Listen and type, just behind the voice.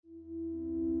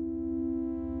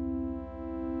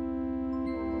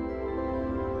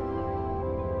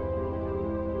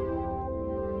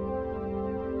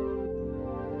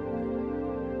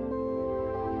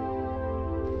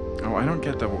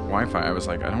don't get the Wi-Fi. I was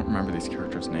like, I don't remember these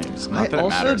characters' names. Not I that it also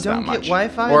matters don't that get much.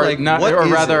 Wi-Fi. Or Like, not, what or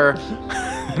is rather, it?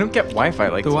 I don't get Wi-Fi.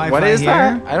 Like, The Wi-Fi what is here?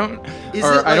 that? I don't. Is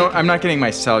or it I don't. like I'm not getting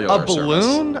my cellular A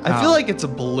balloon? service. I feel Oh. like it's a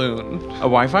balloon. A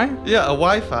Wi-Fi? Yeah, a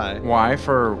Wi-Fi. Why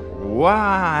for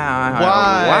why?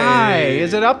 Why? Why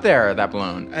is it up there? That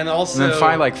balloon. And also, And then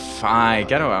Phi, like Phi,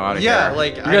 get out of yeah, here.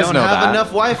 like you I guys don't know have that. enough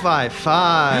Wi-Fi.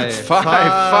 Phi.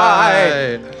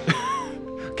 Phi.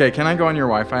 Okay, can I go on your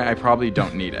Wi-Fi? I probably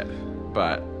don't need it,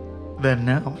 but Then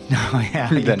no. No,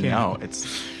 yeah. you then can. no,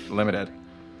 it's limited.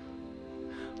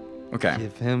 Okay.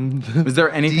 Give him. Is there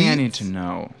anything I deets. need to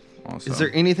know? Also, Is there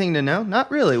anything to know?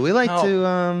 Not really. We like No.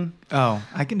 to Oh,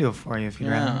 I can do it for you if you'd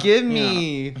Yeah. rather. give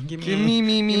me, Give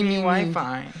me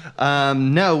Wi-Fi.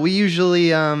 No, we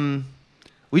usually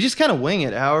we just kind of wing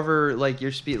it. However, like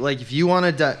your speed, like if you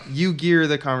want to, you gear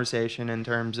the conversation in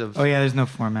terms of Oh yeah, there's no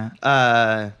format.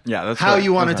 Yeah, that's how what-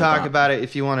 you want to that's what I talk thought. about it.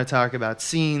 If you want to talk about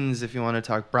scenes, if you want to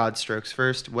talk broad strokes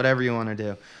first, whatever you want to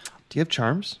do. Do you have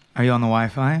charms? Are you on the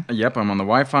Wi-Fi? Yep, I'm on the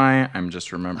Wi-Fi. I'm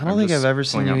just remembering. I don't think I've ever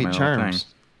seen you eat charms.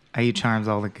 I eat charms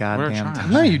all the goddamn charms?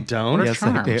 time. No, you don't. What are Yes,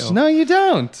 I do. charms? No, you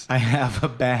don't. I have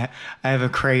a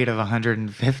crate of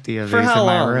 150 of For these how in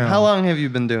my long? room. How long have you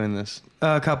been doing this?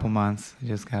 A couple months. I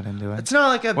just got into it. It's not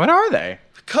like a What are they?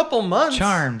 couple months.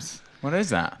 Charms. What is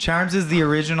that? Charms is the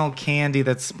original candy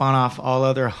that spun off all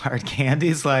other hard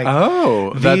candies. Like,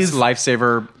 Oh, that's these-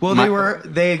 Lifesaver. well,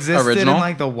 they existed original? in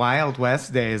like the Wild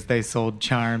West days. They sold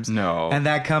Charms. No. And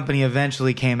that company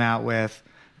eventually came out with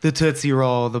the Tootsie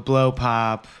Roll, the Blow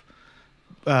Pop,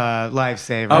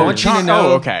 Lifesaver. Oh, I want you to Char-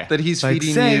 know oh, okay. that he's like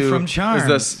feeding say you from Charms. Is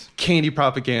this candy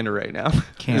propaganda right now.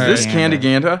 Candy is this Ganda. Candy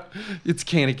Ganda? It's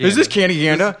candy. Is this Candy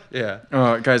Ganda? Yeah.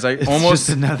 Guys, I It's almost just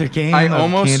another game I of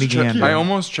almost Candy Ganda. I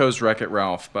almost chose Wreck-It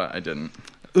Ralph, but I didn't.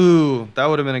 Ooh, that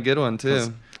would have been a good one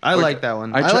too. I like that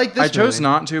one. I like this. I chose movie.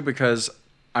 not to because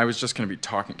I was just going to be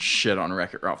talking shit on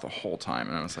Wreck-It Ralph the whole time,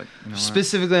 and I was like, you know what?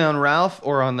 specifically on Ralph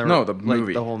or on the No, the like,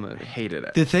 movie. the whole I movie. hated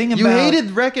it. The thing You about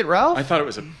hated Wreck-It Ralph. I thought it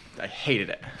was I hated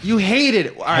it. You hated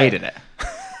it. All right. Hated it.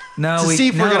 no, to we, see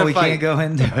if we're no, gonna we fight. can't go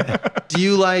into it. Do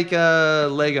you like a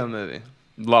Lego movie?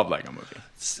 Love Lego Movie.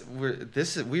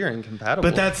 We are incompatible.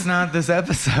 But that's not this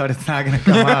episode. It's not going to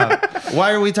come up.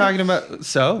 why are we talking about?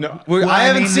 So No. We're- Well, I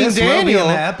haven't mean, seen this will be Daniel. in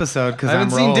the episode because I haven't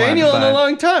I'm seen rolling, Daniel in a but-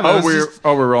 long time. I Oh, was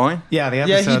we're rolling. Yeah, the yeah,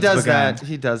 episode's he does begun. that.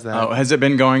 He does that. Oh, has it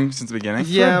been going since the beginning?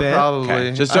 yeah, bit. probably.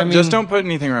 Okay. Just I don't, mean, don't put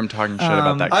anything where I'm talking shit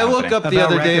about that. I woke company. up the About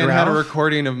other day Wreck-It and had a Ralph?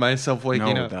 recording of myself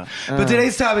waking No, up. that- But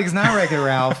today's topic is not Wreck-It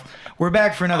Ralph. We're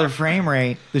back for another Frame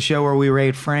Rate, the show where we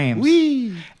rate frames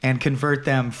Whee! and convert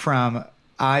them from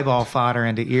eyeball fodder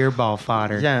into earball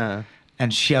fodder Yeah.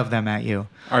 and shove them at you.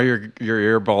 Are your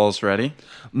ear balls ready?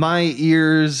 My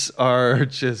ears are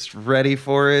just ready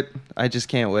for it. I just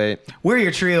can't wait. We're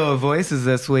your trio of voices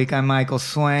this week. I'm Michael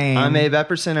Swain. I'm Abe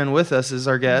Epperson, and with us is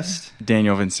our guest.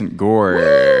 Daniel Vincent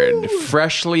Gord.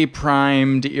 Freshly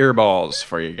primed earballs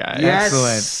for you guys.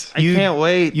 Excellent. I can't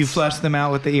wait. You flush them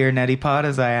out with the ear neti pot,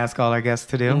 as I ask all our guests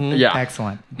to do. Yeah.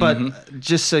 Excellent. But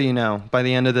just so you know, by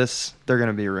the end of this, they're going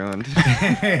to be ruined.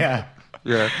 Yeah.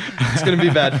 Yeah. It's going to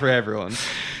be bad for everyone.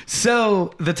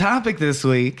 So the topic this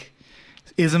week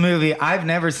is a movie I've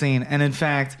never seen, and in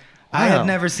fact, I Wow. had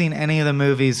never seen any of the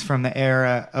movies from the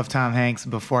era of Tom Hanks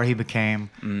before he became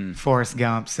Forrest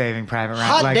Gump, Saving Private Ryan.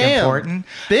 Hot Like damn. important.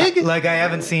 Big? Like I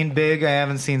haven't seen Big. I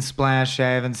haven't seen Splash. I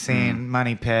haven't seen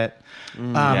Money Pit.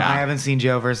 Yeah. I haven't seen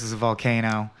Joe versus a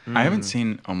Volcano. I haven't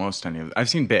seen almost any of it. I've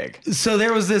seen Big. So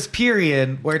there was this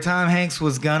period where Tom Hanks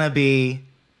was gonna be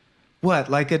what,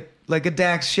 like a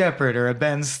Dax Shepard or a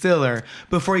Ben Stiller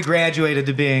before he graduated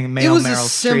to being male It was Meryl a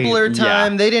simpler Streep.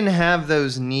 time. Yeah. They didn't have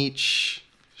those niche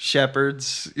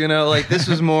shepherds. You know, like this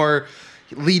was more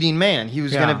leading man. He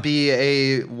was Yeah. going to be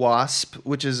a wasp,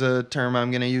 which is a term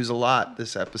I'm going to use a lot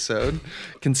this episode,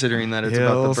 considering that it's He'll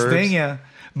about the birds. sting ya,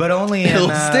 but only in He'll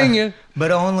sting ya.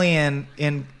 But only in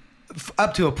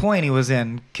up to a point. He was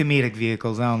in comedic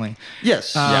vehicles only.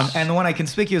 Yes. And the one I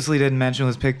conspicuously didn't mention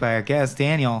was picked by our guest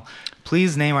Daniel.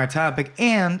 Please name our topic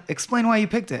and explain why you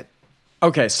picked it.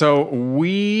 Okay, so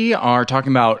we are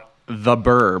talking about The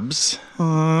Burbs.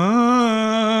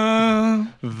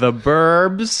 The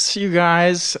Burbs, you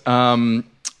guys.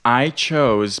 I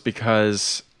chose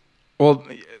because, well,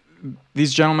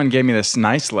 these gentlemen gave me this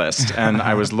nice list, and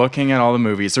I was looking at all the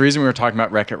movies. The reason we were talking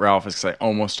about Wreck-It Ralph is because I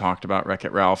almost talked about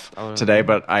Wreck-It Ralph today,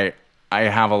 but I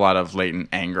have a lot of latent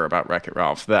anger about Wreck-It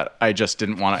Ralph that I just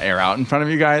didn't want to air out in front of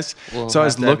you guys. We'll so I have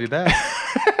was to have you back.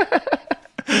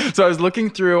 So I was looking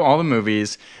through all the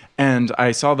movies, and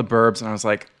I saw The Burbs, and I was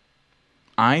like,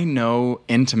 I know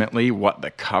intimately what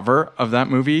the cover of that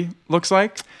movie looks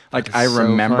like. Like I so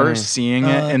remember funny. seeing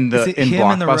it in Is it in him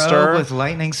in the robe Blockbuster. with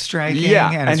lightning striking Yeah,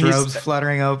 and and his he's- robes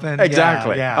fluttering open?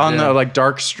 Exactly. Yeah. On the like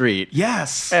dark street.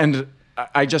 Yes. And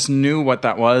I just knew what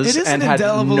that was It is and an had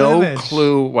indelible no image.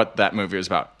 clue what that movie was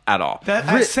about at all.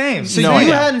 Same. So No you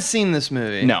idea. hadn't seen this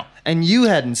movie. No. And you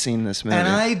hadn't seen this movie.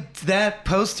 And that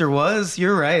poster was,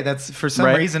 you're right. That's for some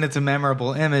Right. reason it's a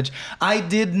memorable image. I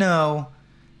did know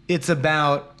it's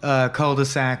about a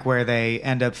cul-de-sac where they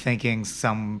end up thinking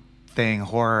something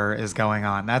horror is going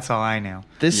on. That's all I knew.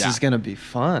 This Yeah. is gonna be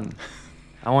fun.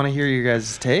 I want to hear your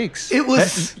guys' takes. It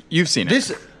was. You've seen it.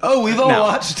 This. Oh, we've all No.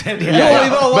 watched it. Yeah, No, yeah.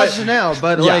 we've all But- watched it now,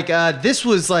 but Yeah. this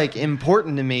was like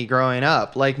important to me growing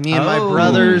up. Like me and my Oh.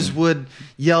 brothers would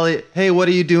yell at, "Hey, what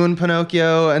are you doing,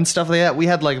 Pinocchio?" and stuff like that. We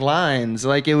had like lines.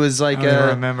 Like it was like I don't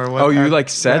remember what. Oh, you that like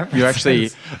said you actually.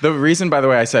 reference. The reason, by the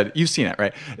way, I said you've seen it,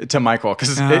 right? To Michael,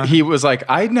 because Uh-huh. he was like,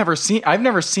 I've never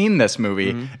seen this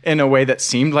movie in a way that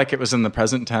seemed like it was in the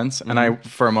present tense, and I,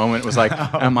 for a moment, was like,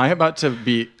 am I about to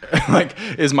be like?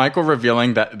 Is Michael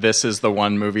revealing that this is the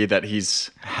one movie that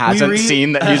hasn't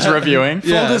seen that he's reviewing?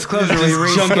 Full disclosure,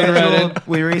 Just jumping right in.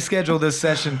 we rescheduled this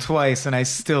session twice, and I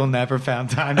still never found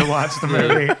time to watch the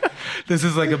movie. This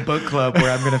is like a book club where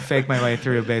I'm going to fake my way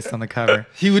through based on the cover.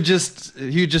 he would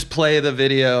just play the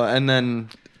video and then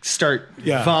start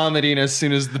Yeah. vomiting as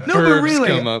soon as the No, but verbs really,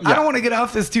 come up. I don't want to get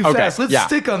off this too Okay, fast. Let's yeah.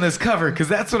 stick on this cover because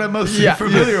that's what I'm most Yeah,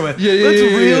 familiar with. yeah, Let's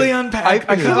yeah, really yeah. unpack.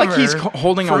 I the feel like he's cover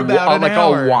holding for about an like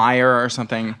hour. a wire or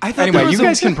something. I thought there Anyway, was you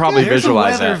guys can probably there's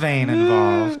visualize a weather it. vein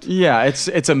involved. Yeah, it's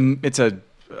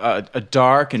a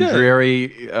dark and Yeah.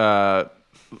 dreary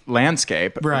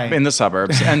landscape Right. in the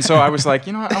suburbs, and so I was like,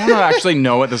 you know what? I want to actually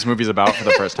know what this movie's about for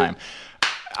the first time.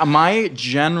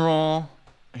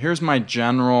 Here's my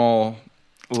general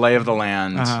lay of the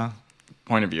land Uh-huh.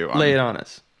 point of view, Lay it on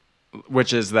us.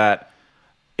 which is that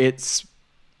it's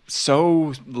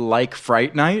so like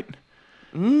Fright Night.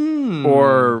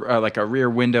 Or like a Rear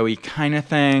Window-y kind of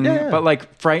thing, Yeah. but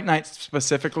like Fright Night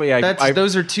specifically,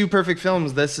 Those are two perfect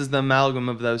films. This is the amalgam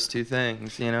of those two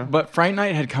things, you know? But Fright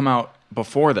Night had come out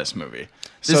before this movie.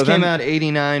 This So came then out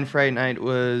 89. Fright Night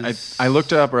was... I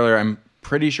looked it up earlier. I'm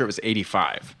pretty sure it was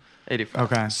 85.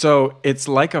 85. Okay. So it's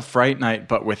like a Fright Night,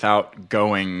 but without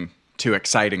going to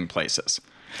exciting places.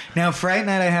 Now, Fright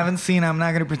Night I haven't seen. I'm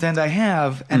not going to pretend I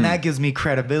have, and that gives me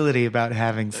credibility about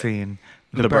having seen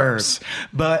The Burbs.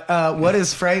 But what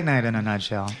is Fright Night in a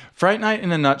nutshell? Fright Night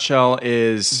in a nutshell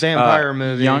is Vampire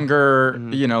movie. Younger,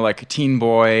 like a teen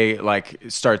boy, like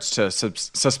starts to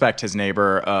suspect his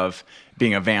neighbor of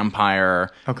being a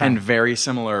vampire, Okay. and very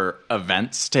similar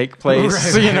events take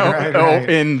place. Right, right.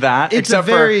 In that, It's except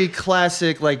a very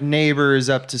classic, like, neighbors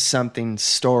up to something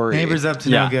story. Neighbors Up to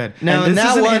Yeah. No Good. Now, And in this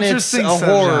that is an one, it's a interesting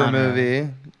horror subgenre. movie.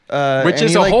 Which and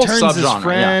is he, a like, whole turns his subgenre, yeah.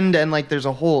 friend, and, like,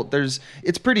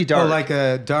 it's pretty dark. Oh, like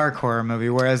a dark horror movie,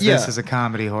 whereas Yeah. this is a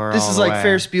comedy horror. This all is the like way.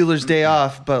 Ferris Bueller's Day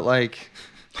Off, but, like...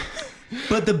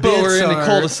 But the But bits we're in a are,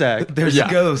 cul-de-sac. There's Yeah.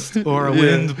 a ghost or a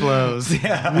wind blows.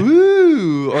 Yeah.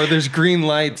 Woo! Or there's green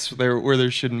lights where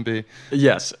there shouldn't be.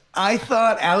 yes, I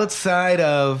thought outside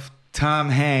of Tom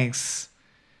Hanks,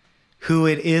 who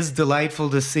it is delightful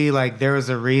to see, like there was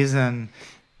a reason.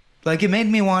 Like it made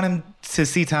me want him to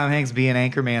see Tom Hanks be in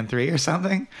Anchorman 3 or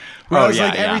something. Where Oh, I was yeah,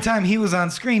 like, every yeah. time he was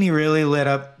on screen, he really lit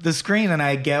up the screen, and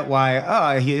I get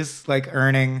why. He's like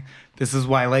earning. This is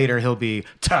why later he'll be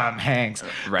Tom Hanks.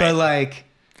 Right. But like,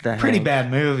 The pretty Hank.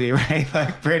 bad movie, right?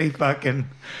 Like pretty fucking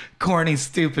corny,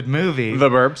 stupid movie. The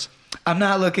Burbs. I'm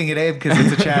not looking at Abe because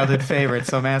it's a childhood favorite,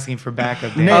 so I'm asking for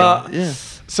backup data. Yeah.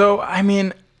 So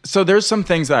so there's some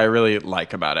things that I really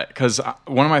like about it because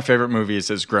one of my favorite movies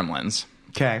is Gremlins,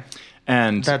 Okay.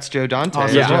 and That's Joe Dante. Also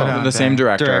as yeah, Joe well. Dante. the same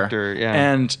director. Director, yeah.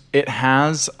 And it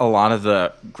has a lot of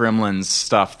the Gremlins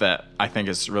stuff that I think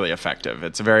is really effective.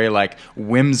 It's very like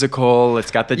whimsical. It's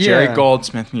got the Jerry Yeah.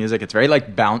 Goldsmith music. It's very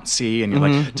like bouncy, and you're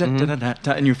like, da, da, da, da,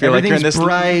 da, and you feel like you're in Everything's this.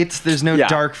 bright. There's no Yeah.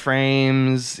 dark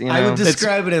frames. You know? I would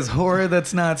describe it as horror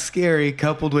that's not scary,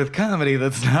 coupled with comedy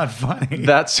that's not funny.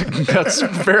 That's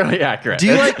fairly accurate. Do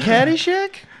you It's- like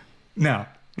Caddyshack? No.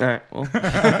 All right. Well,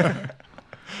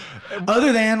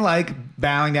 Other than like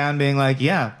bowing down, being like,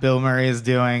 yeah, Bill Murray is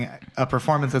doing a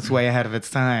performance that's way ahead of its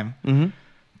time. Mm-hmm.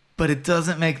 But it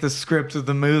doesn't make the script of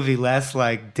the movie less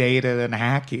like dated and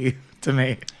hacky to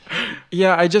me.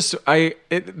 Yeah,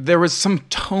 there was some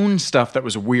tone stuff that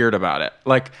was weird about it.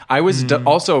 Like I was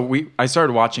I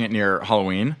started watching it near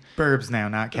Halloween. Burbs now,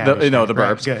 not Caddyshack. The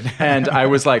Right, Burbs. good. And I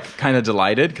was like kind of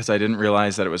delighted because I didn't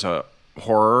realize that it was a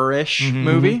horror-ish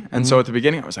movie. And so at the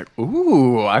beginning I was like,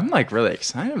 ooh, I'm like really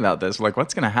excited about this. Like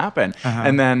what's going to happen?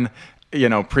 And then,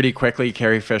 pretty quickly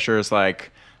Carrie Fisher's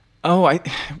like, oh,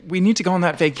 we need to go on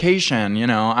that vacation. You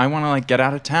know, I want to like get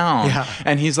out of town. Yeah.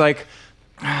 And he's like,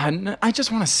 I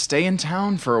just want to stay in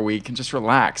town for a week and just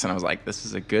relax. And I was like, this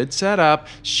is a good setup.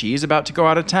 She's about to go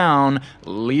out of town,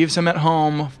 leaves him at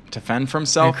home to fend for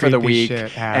himself for the creepy week,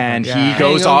 shit happened, and yeah. he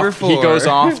goes Hangover off. 4. He goes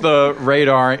off the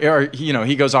radar, or you know,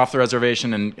 he goes off the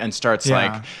reservation and starts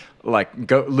Yeah.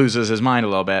 loses his mind a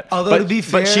little bit. Although, to be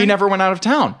but she fair- never went out of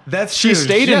town. That's she true.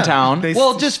 stayed Yeah. in town. They-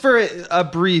 Well, just for a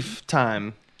brief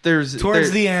time.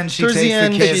 Towards the end, she takes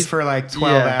the kids for like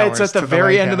 12 Yeah. hours. It's at the to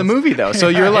very lake end of the house. movie, though. So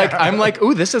you're like, I'm like,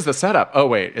 ooh, this is the setup. Oh,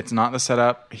 wait, it's not the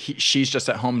setup. She's just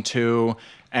at home, too.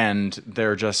 And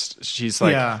she's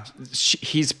like, Yeah.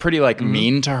 he's pretty like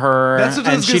mean to her. That's what I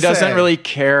and was she gonna doesn't say. really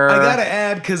care. I gotta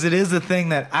add, because it is a thing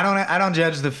that I don't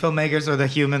judge the filmmakers or the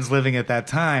humans living at that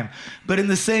time, but in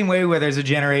the same way where there's a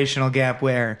generational gap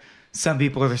where some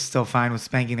people are still fine with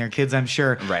spanking their kids, I'm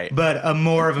sure, Right. But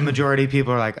more of a majority of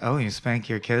people are like, oh, you spank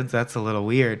your kids? That's a little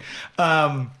weird.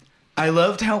 I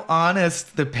loved how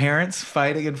honest the parents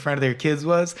fighting in front of their kids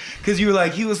was, because he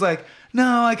was like,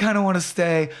 no, I kind of want to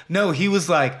stay. No, he was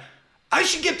like, I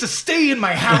should get to stay in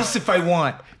my house if I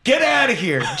want. Get out of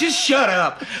here. Just shut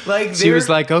up. Like She was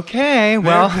like, okay,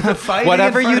 well, the fighting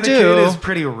whatever in front you of the kid do. is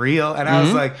pretty real. And I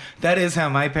was like, that is how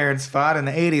my parents fought in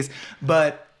the 80s.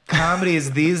 But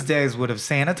comedies these days would have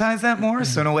sanitized that more.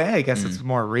 So in a way, I guess it's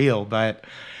more real. But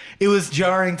it was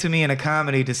jarring to me in a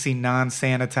comedy to see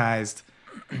non-sanitized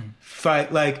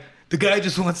fight. Like, the guy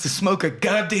just wants to smoke a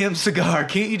goddamn cigar.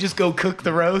 Can't you just go cook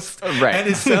the roast? Right. And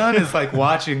his son is like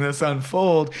watching this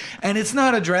unfold. And it's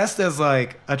not addressed as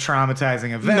like a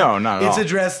traumatizing event. No, not at It's all.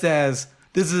 addressed as,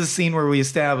 this is a scene where we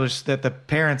establish that the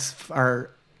parents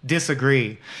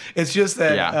disagree. It's just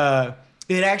that Yeah.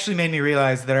 it actually made me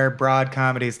realize that our broad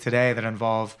comedies today that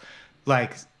involve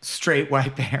like straight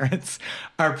white parents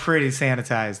are pretty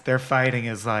sanitized. Their fighting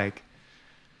is like,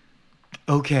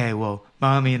 okay, well,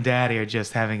 mommy and daddy are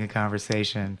just having a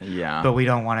conversation. Yeah. But we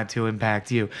don't want it to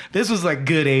impact you. This was like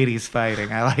good 80s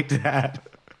fighting. I liked that.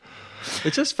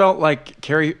 It just felt like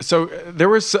Carrie. So there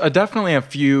was definitely a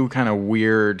few kind of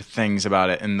weird things about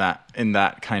it in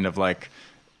that kind of like,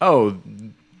 oh,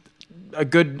 a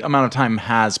good amount of time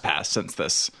has passed since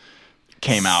this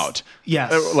came out.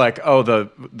 Yes. Like, oh,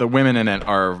 the women in it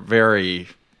are very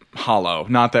hollow.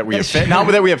 Not that we have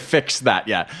not that we have fixed that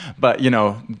yet, but you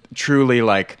know, truly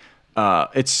like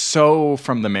it's so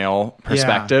from the male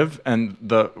perspective, and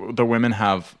the women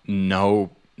have no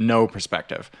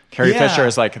perspective. Carrie Yeah. Fisher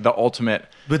is like the ultimate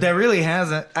But that really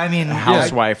hasn't. I mean,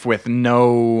 housewife with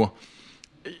no.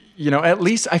 You know, at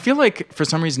least I feel like for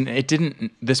some reason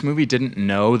this movie didn't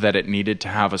know that it needed to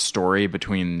have a story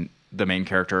between the main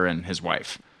character and his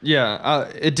wife. Yeah.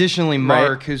 Additionally,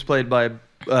 Mark, who's played by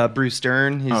Bruce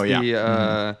Dern, he's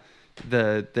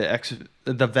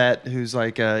the vet who's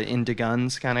like into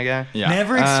guns kind of guy. Yeah.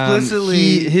 never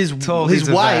explicitly his told his he's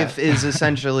a wife vet. is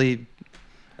essentially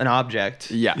an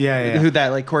object. Yeah. Yeah. Who that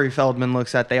like Corey Feldman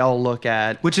looks at, they all look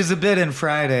at. Which is a bit in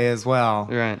Friday as well.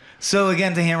 Right. So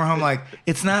again, to hammer home, like,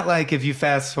 it's not like if you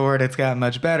fast forward, it's gotten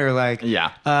much better. Like,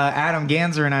 Yeah. Adam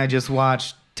Ganzer and I just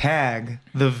watched Tag,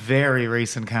 the very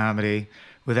recent comedy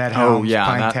with Ed Helms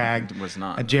playing that Tag. was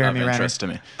not Jeremy of Renner. interest to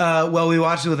me. Well, we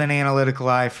watched it with an analytical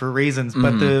eye for reasons,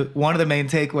 but one of the main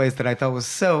takeaways that I thought was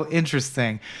so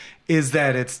interesting is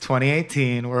that it's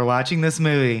 2018. We're watching this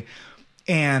movie,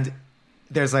 and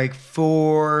there's like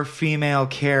 4 female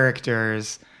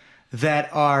characters that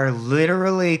are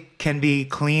literally can be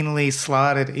cleanly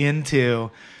slotted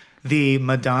into the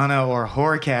Madonna or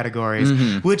horror categories,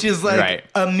 which is like Right.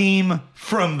 a meme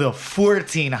from the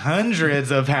 1400s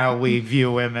of how we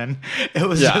view women. It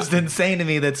was Yeah. just insane to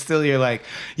me that still you're like,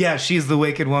 yeah, she's the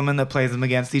wicked woman that plays them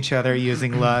against each other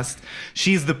using lust.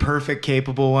 She's the perfect,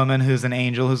 capable woman who's an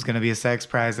angel who's going to be a sex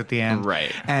prize at the end.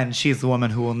 Right. And she's the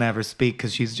woman who will never speak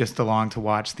because she's just along to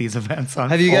watch these events unfold.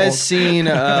 Have you guys seen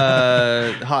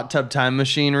Hot Tub Time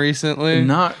Machine recently?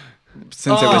 Not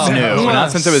since it was new. come on.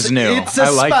 Not since it was new. It's a I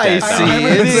liked it. spicy. though.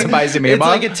 It's spicy It's meatball.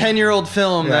 like a 10-year-old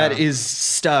film Yeah. that is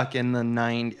stuck in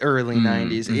the early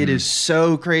 90s. It is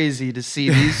so crazy to see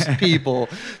these people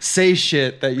say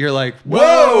shit that you're like,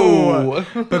 whoa!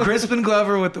 But Crispin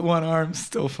Glover with the one arm's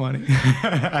still funny.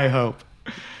 I hope.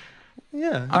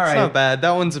 Yeah, it's All right. not bad.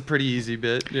 That one's a pretty easy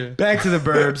bit. Yeah. Back to the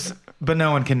Burbs. but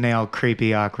no one can nail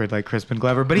creepy, awkward like Crispin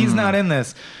Glover. But he's not in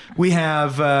this. We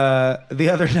have the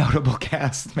other notable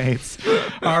castmates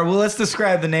are, well, let's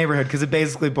describe the neighborhood because it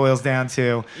basically boils down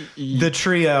to the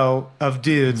trio of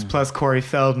dudes plus Corey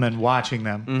Feldman watching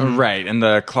them. Right, and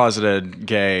the closeted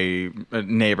gay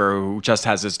neighbor who just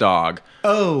has his dog.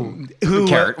 Oh, who?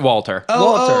 Walter.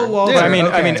 Oh, Walter. Yeah,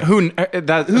 I mean, who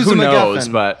Who's a knows?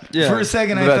 MacGuffin? But Yeah. For a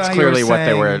second, I That's thought clearly you were what they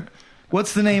saying, were.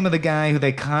 What's the name of the guy who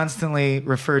they constantly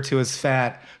refer to as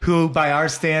fat, who by our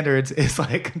standards is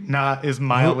is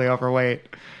mildly overweight?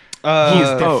 He's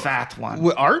the fat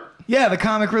one. Art? Yeah, the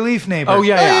comic relief neighbor. Oh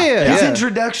yeah. His Yeah.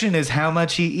 introduction is how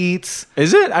much he eats.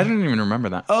 Is it? I didn't even remember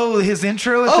that. Oh, his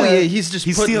intro. Is Yeah, he's just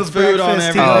he putting steals food on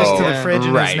breakfast. He everything. goes to the Yeah. fridge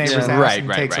in Right, his neighbor's yeah. house Right, and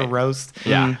right, takes a right. roast.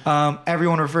 Yeah.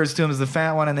 Everyone refers to him as the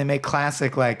fat one, and they make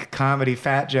classic comedy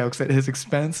fat jokes at his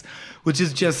expense, which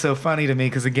is just so funny to me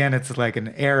because again, it's like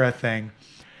an era thing.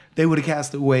 They would have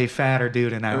cast a way fatter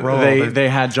dude in that role. They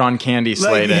had John Candy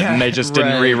slated, yeah, and they just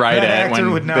didn't right. rewrite That it actor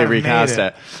when would not they have made recast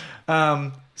it.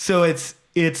 it. So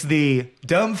it's the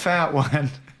dumb fat one,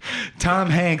 Tom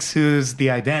Hanks, who's the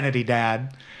identity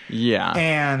dad, Yeah.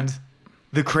 and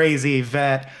the crazy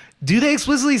vet. Do they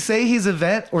explicitly say he's a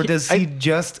vet, or does he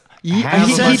just? have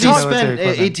He a said bunch he of spent military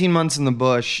equipment? 18 months in the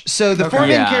bush. So the Okay. four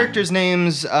main Yeah. characters'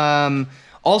 names.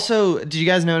 Also, did you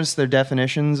guys notice their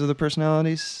definitions of the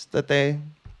personalities that they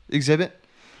exhibit?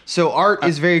 So Art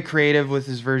is very creative with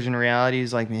his version of reality.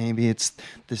 He's like, maybe it's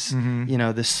this,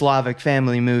 this Slavic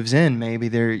family moves in. Maybe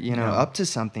they're, up to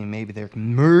something. Maybe they're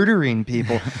murdering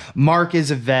people. Mark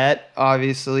is a vet,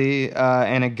 obviously,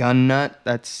 and a gun nut.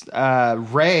 That's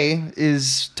Ray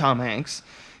is Tom Hanks.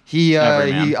 He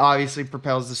Everyman. obviously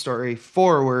propels the story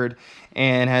forward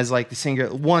and has the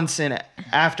single once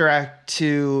after Act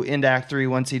 2 into Act 3,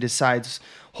 once he decides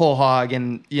whole hog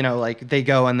and they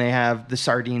go and they have the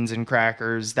sardines and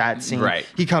crackers, that scene, Right.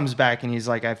 he comes back and he's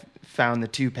like, I've found the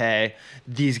toupee,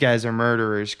 these guys are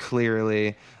murderers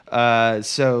clearly. And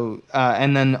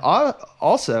then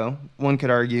also one could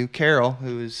argue Carol,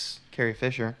 who is Carrie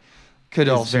Fisher, could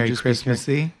It's also very just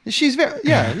Christmassy. she's very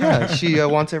she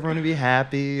wants everyone to be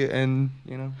happy and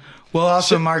Well,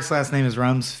 also Mark's last name is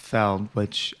Rumsfeld,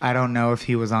 which I don't know if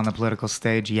he was on the political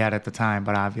stage yet at the time,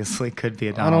 but obviously could be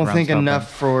a Donald I don't think Rumsfeld enough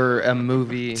thing. for a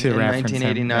movie To in reference him,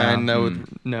 1989 yeah. that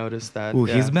would notice that. Ooh,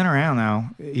 yeah. he's been around though.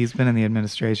 He's been in the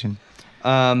administration.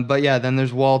 But yeah, then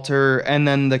there's Walter, and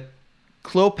then the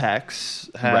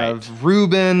Klopeks have Right.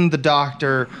 Ruben, the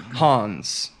doctor,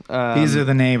 Hans. These are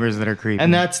the neighbors that are creepy.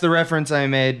 And that's the reference I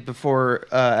made before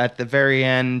at the very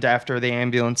end, after the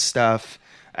ambulance stuff.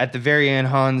 At the very end,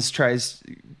 Hans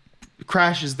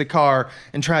crashes the car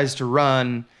and tries to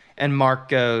run, and Mark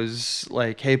goes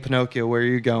like, "Hey Pinocchio, where are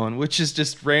you going?" Which is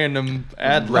just random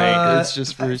ad lib. It's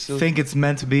just I very think it's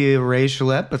meant to be a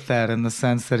racial epithet in the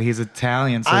sense that he's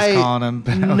Italian, so he's calling him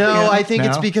Pinocchio. No, I think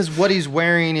it's No? because what he's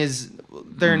wearing is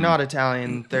they're not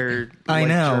Italian. They're I like,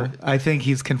 know. I think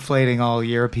he's conflating all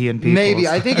European people. Maybe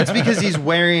I think it's because he's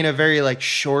wearing a very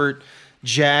short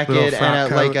jacket Little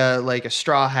frock and coat. like a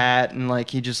straw hat, and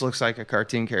he just looks like a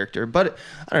cartoon character. But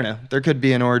I don't know. There could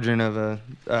be an origin of a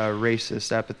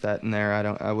racist epithet in there.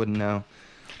 I wouldn't know.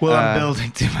 Well, I'm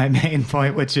building to my main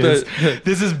point, which is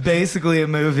this is basically a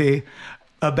movie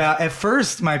about. At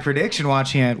first, my prediction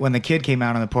watching it when the kid came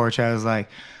out on the porch, I was like,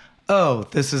 "Oh,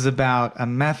 this is about a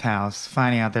meth house.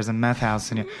 Finding out there's a meth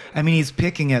house in it." I mean, he's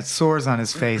picking at sores on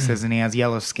his faces, and he has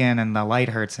yellow skin, and the light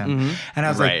hurts him. And I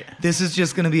was Right. like, "This is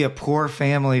just going to be a poor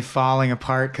family falling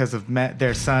apart because of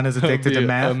their son is addicted be to an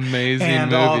meth, amazing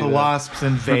and all movie, the though. wasps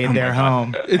invade their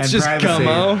home. It's and just privacy.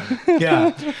 Gummo.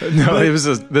 Yeah. No,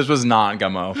 this was not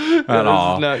Gummo at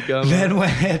all. Not Gummo. Then when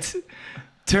it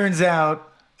turns out,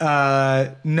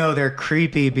 no, they're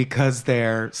creepy because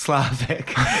they're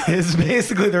Slavic is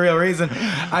basically the real reason.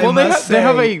 They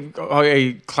have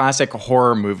a classic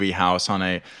horror movie house on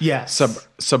a Yes.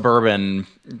 suburban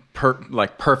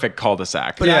perfect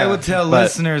cul-de-sac. But I would tell But-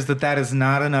 listeners that is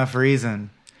not enough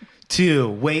reason to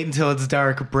wait until it's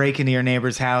dark, break into your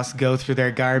neighbor's house, go through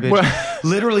their garbage,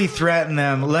 literally threaten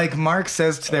them. Like Mark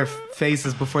says to their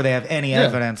faces before they have any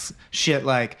evidence. Shit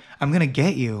like, "I'm going to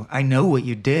get you. I know what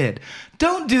you did."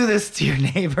 Don't do this to your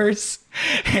neighbors.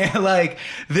 And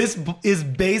this is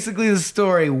basically the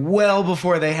story well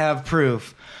before they have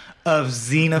proof of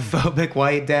xenophobic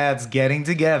white dads getting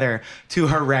together to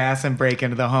harass and break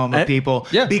into the home of people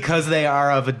because they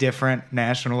are of a different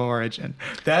national origin.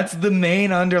 That's the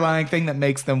main underlying thing that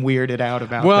makes them weirded out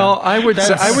about Well, them. I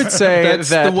would say that's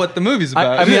that what the movie's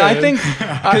about. I mean, I think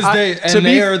because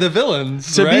they are the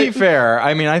villains. To be right? fair,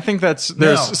 I mean, I think there's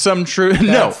No. some truth.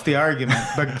 That's the argument.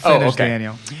 But finish,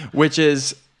 Daniel. Which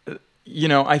is,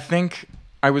 I think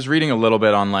I was reading a little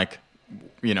bit on like,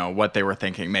 what they were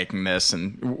thinking making this,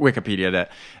 and Wikipedia'd it,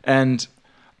 and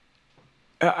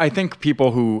I think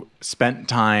people who spent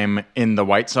time in the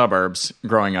white suburbs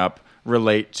growing up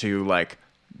relate to like,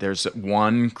 there's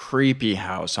one creepy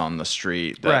house on the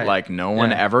street that Right. like no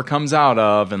one ever comes out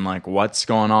of, and like what's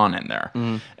going on in there.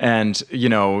 And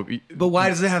But why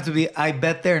does it have to be? I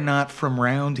bet they're not from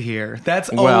round here.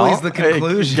 That's Well, always the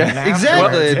conclusion. yeah, Exactly.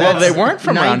 Well, they That's weren't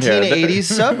from around here. 1980s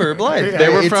suburb life. they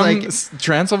were It's from like,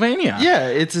 Transylvania. yeah,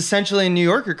 it's essentially a New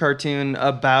Yorker cartoon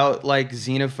about like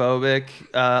xenophobic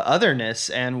otherness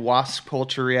and WASP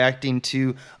culture reacting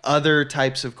to other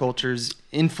types of cultures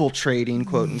infiltrating,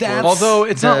 quote unquote. That's- Although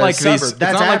it's not the like suburb. these.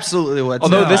 That's it's not like- absolutely what's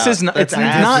Although about. this is not. That's It's not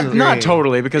absolutely-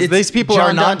 totally, because It's these people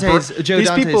John are not. Dante's- Joe these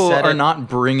Dante people said are it. not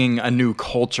bringing a new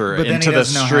culture But then into he the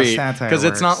doesn't know how street, satire because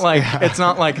it's not works. like it's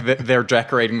not like they're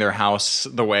decorating their house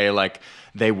the way like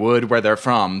they would where they're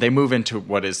from. They move into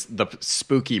what is the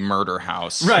spooky murder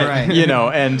house, Right. Right.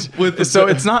 And With the so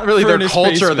it's not really their furnished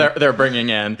culture basement. they're bringing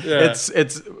in. Yeah.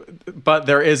 It's. But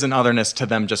there is an otherness to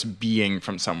them just being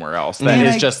from somewhere else that And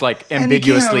is I- just like and you can't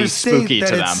ambiguously overstate spooky that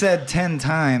to them. It's said 10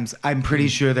 times. I'm pretty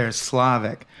sure they're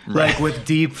Slavic, like with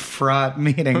deep fraught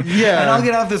meaning. Yeah. And I'll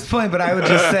get off this point, but I would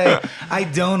just say I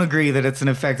don't agree that it's an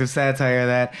effective satire.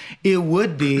 That it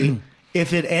would be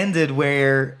if it ended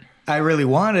where I really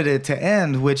wanted it to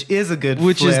end, which is a good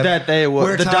Which is flip, that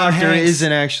where the Tom doctor Hanks-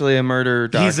 isn't actually a murder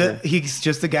doctor. He's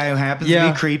just a guy who happens to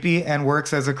Yeah. be creepy and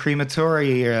works as a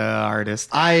crematory artist.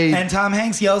 I- and Tom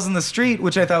Hanks yells in the street,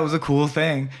 which I thought was a cool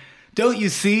thing. Don't you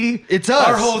see? It's us.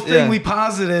 Our whole thing Yeah. we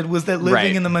posited was that living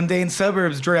Right. in the mundane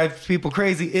suburbs drives people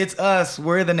crazy. It's us.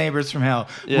 We're the neighbors from hell.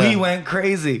 Yeah. We went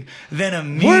crazy. Then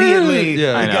immediately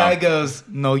Yeah. I the know. guy goes,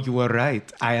 "No, you were right.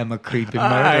 I am a creepy I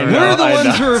murderer." know. We're the I ones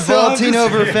know. who are So I'm vaulting just-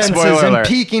 over fences Spoiler and alert.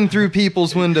 peeking through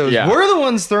people's windows. Yeah. We're the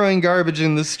ones throwing garbage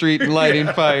in the street and lighting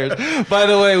fires. By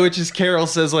the way, which is Carol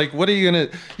says, like, what are you gonna?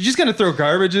 You just gonna throw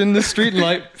garbage in the street and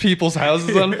light people's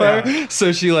houses on fire?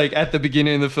 So she, like, at the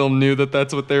beginning of the film knew that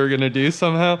that's what they were gonna do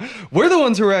somehow. We're the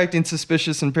ones who are acting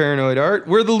suspicious and paranoid. Art.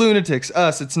 We're the lunatics.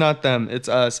 Us. It's not them. It's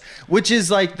us. Which is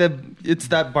like it's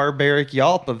that barbaric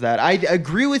yelp of that. I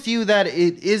agree with you that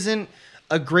it isn't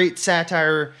a great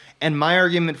satire, and my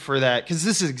argument for that, because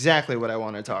this is exactly what I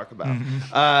want to talk about.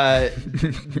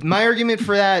 My argument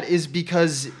for that is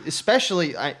because,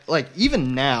 especially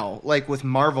even now, like with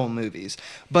Marvel movies,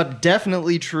 but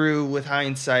definitely true with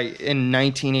hindsight in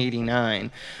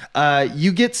 1989,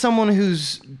 you get someone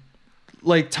who's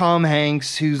like Tom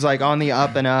Hanks, who's like on the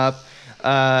up and up,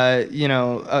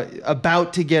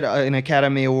 about to get an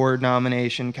Academy Award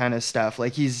nomination kind of stuff.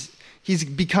 Like he's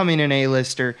becoming an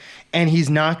A-lister, and he's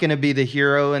not going to be the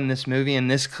hero in this movie in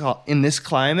this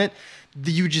climate.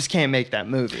 You just can't make that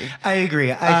movie. I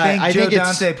agree. I think I Joe think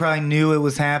it's- Dante probably knew it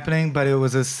was happening, but it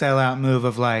was a sellout move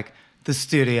of like the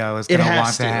studio is It going to want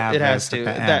has to to. have It has this to.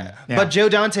 at the end. Yeah. But Joe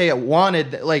Dante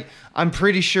wanted, like, I'm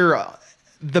pretty sure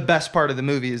the best part of the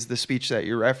movie is the speech that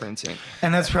you're referencing.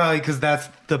 And that's probably because that's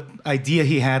the idea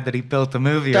he had that he built the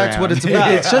movie That's around. what it's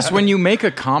about. It's just when you make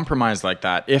a compromise like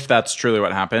that, if that's truly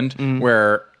what happened,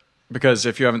 where because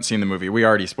if you haven't seen the movie, we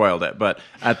already spoiled it, but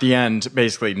at the end,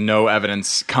 basically no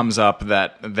evidence comes up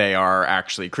that they are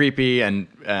actually creepy, and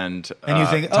you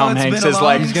think, oh, Tom it's Hanks been a is long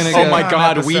like, He's gonna oh go- my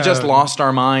God, we just episode." lost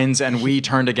our minds and we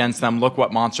turned against them. Look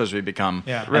what monsters we become.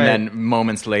 Yeah. And Right. then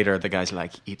moments later, the guy's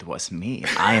like, it was me.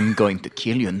 I am going to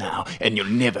kill you now, and you'll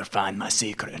never find my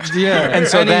secret. Yeah. And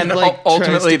so And he, then like,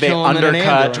 ultimately tries to they kill him in an undercut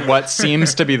ambulance. what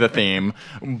seems to be the theme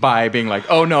by being like,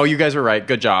 oh no, you guys were right,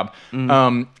 good job.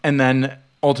 And then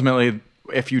ultimately,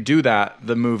 if you do that,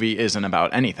 the movie isn't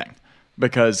about anything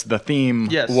because the theme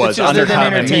Yes, was it's just an undercut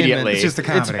entertainment. immediately. It's just a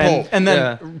comedy. pulp. and then,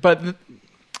 Yeah. but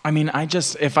I mean,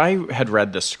 if I had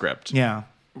read the script Yeah.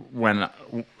 when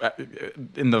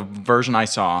in the version I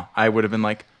saw, I would have been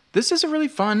like, this is a really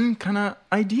fun kind of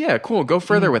idea. Cool, go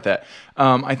further with it.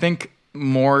 I think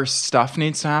more stuff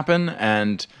needs to happen,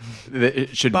 and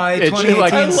it should By it should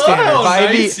 2018 I love how by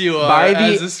nice the you are by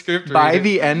as the a script by reader.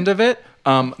 the end of it,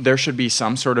 there should be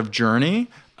some sort of journey.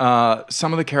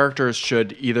 Some of the characters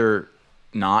should either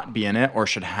not be in it or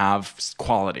should have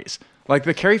qualities. Like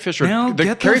the Carrie Fisher, Now the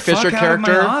get Carrie the fuck Fisher out of my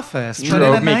character office, but in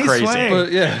drove a me nice crazy. way.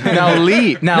 But, yeah. Now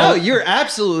Lee, No, you're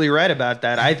absolutely right about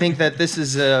that. I think that this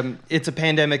is it's a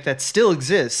pandemic that still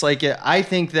exists. Like I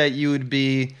think that you would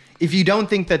be, if you don't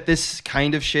think that this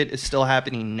kind of shit is still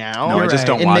happening now, No, I just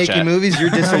don't in watch making it. movies, you're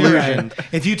disillusioned. Right.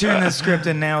 If you turn the script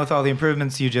in now with all the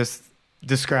improvements you just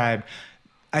described,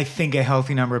 I think a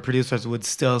healthy number of producers would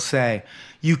still say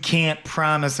you can't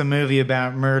promise a movie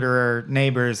about murderer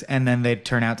neighbors and then they'd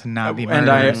turn out to not be And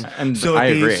I- murderers. and so I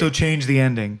agree. So change the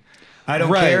ending. I don't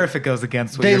Right. care if it goes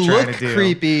against what They you're trying look to do.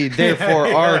 creepy, therefore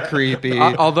are creepy.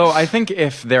 Although I think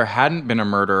if there hadn't been a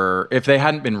murderer, if they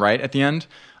hadn't been right at the end,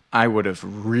 I would have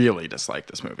really disliked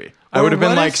this movie. I Or would have been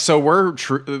what like, if- so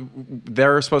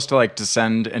they're supposed to like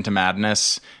descend into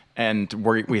madness, and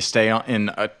we stay in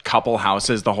a couple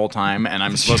houses the whole time, and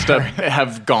I'm supposed to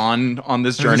have gone on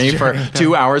this journey for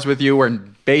 2 hours with you where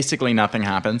basically nothing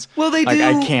happens. Well, they Like, do-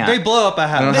 I can't. They blow up a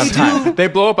I don't house. have time. They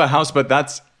blow up a house, but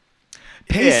that's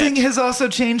Pacing it. has also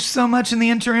changed so much in the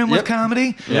interim with Yep.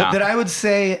 comedy Yeah. that I would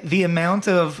say the amount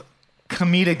of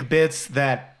comedic bits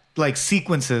that, like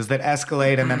sequences that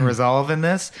escalate and then resolve in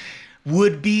this,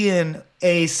 would be in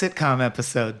a sitcom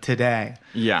episode today.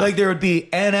 Yeah. Like there would be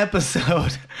an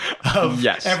episode of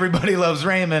Yes. Everybody Loves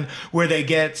Raymond where they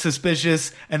get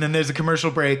suspicious and then there's a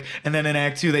commercial break and then in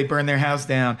Act 2 they burn their house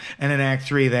down and in Act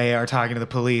 3 they are talking to the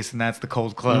police and that's the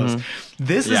cold close.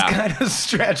 This is Yeah. kind of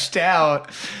stretched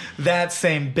out that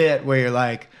same bit where you're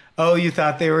like, oh, you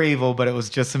thought they were evil, but it was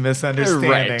just a misunderstanding.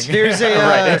 Right. There's a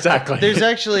Right, exactly. There's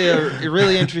actually a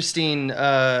really interesting,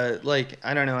 like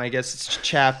I don't know, I guess it's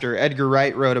chapter Edgar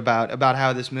Wright wrote about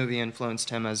how this movie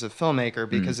influenced him as a filmmaker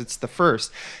because it's the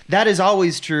first. That is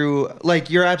always true.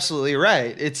 Like you're absolutely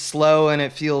right. It's slow and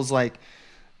it feels like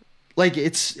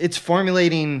it's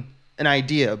formulating an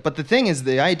idea. But the thing is,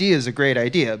 the idea is a great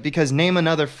idea because name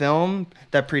another film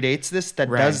that predates this that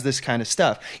Right. does this kind of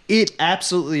stuff. It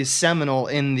absolutely is seminal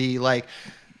in the like.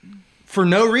 For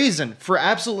no reason, for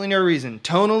absolutely no reason.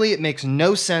 Tonally, it makes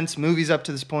no sense. Movies up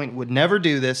to this point would never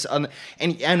do this. And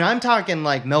I'm talking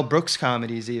like Mel Brooks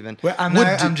comedies even. Well, I'm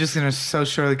just going to so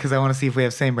surely because I want to see if we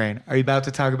have same brain. Are you about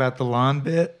to talk about the lawn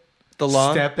bit? The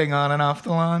lawn? Stepping on and off the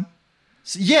lawn?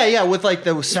 Yeah, with like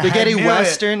the spaghetti knew it.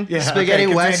 western, Yeah, spaghetti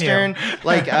okay, western,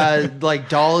 continue. like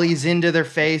dollies into their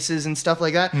faces and stuff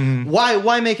like that.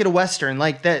 Why make it a western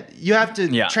like that? You have to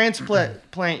Yeah.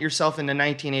 transplant yourself into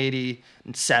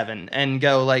 1987 and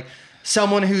go like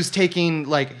someone who's taking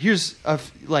like here's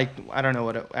like I don't know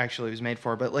what it actually was made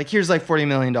for, but like here's like $40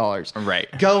 million. Right.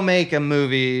 Go make a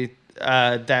movie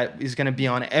that is going to be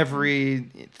on every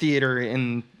theater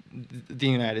in the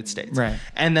United States. Right.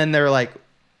 And then they're like,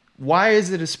 why is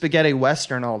it a spaghetti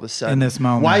western all of a sudden? In this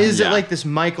moment. Why is it Yeah. like this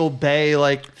Michael Bay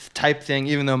like type thing?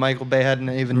 Even though Michael Bay hadn't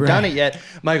even Right. done it yet,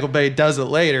 Michael Bay does it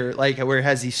later, like where it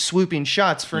has these swooping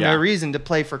shots for no Yeah. reason to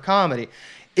play for comedy.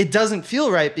 It doesn't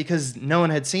feel right because no one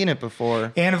had seen it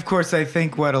before. And of course, I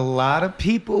think what a lot of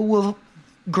people will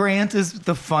grant is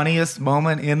the funniest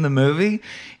moment in the movie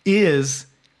is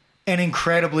an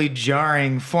incredibly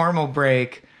jarring formal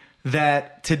break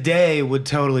that today would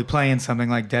totally play in something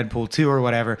like Deadpool 2 or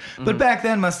whatever. But back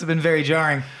then must have been very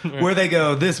jarring where they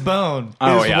go, this bone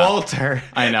Oh, is yeah. Walter.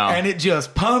 I know. And it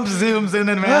just pumps, zooms in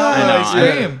and out. I And know. I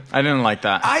scream. I didn't like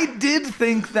that. I did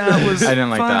think that was I didn't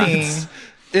like that. funny.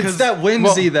 It's that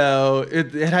whimsy though.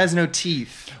 It has no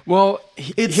teeth. Well,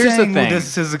 It's here's saying the thing.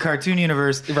 this is a cartoon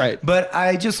universe. Right. But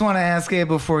I just want to ask Abe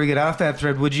before we get off that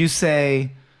thread, would you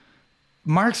say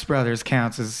Marx Brothers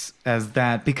counts as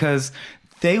that? Because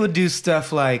they would do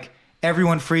stuff like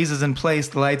everyone freezes in place,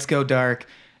 the lights go dark,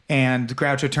 and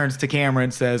Groucho turns to camera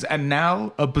and says, and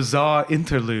now a bizarre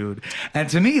interlude. And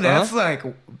to me, that's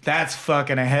that's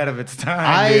fucking ahead of its time,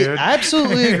 I dude.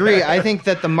 absolutely agree. I think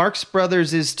that the Marx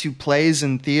Brothers is to plays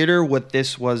and theater what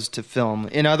this was to film.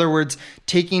 In other words,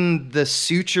 taking the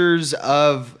sutures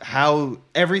of how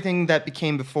everything that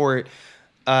became before it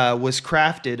was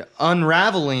crafted,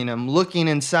 unraveling them, looking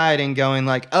inside and going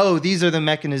like, oh, these are the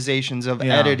mechanizations of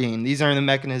Yeah. editing. These are the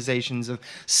mechanizations of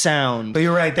sound. But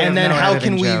you're right, they And have then no how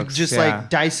editing can we jokes, just yeah. like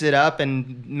dice it up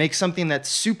and make something that's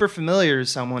super familiar to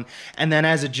someone and then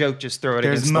as a joke just throw it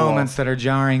There's against moments the wall. that are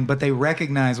jarring, but they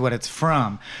recognize what it's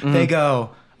from. Mm-hmm. They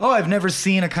go, oh, I've never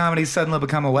seen a comedy suddenly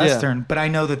become a Western, but I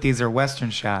know that these are Western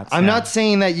shots. I'm now." not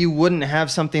saying that you wouldn't have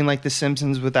something like The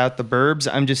Simpsons without the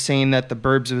Burbs. I'm just saying that the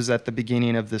Burbs was at the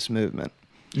beginning of this movement.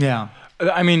 Yeah.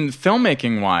 I mean,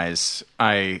 filmmaking wise,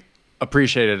 I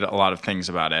appreciated a lot of things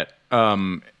about it.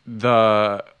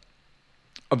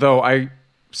 Although I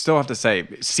still have to say,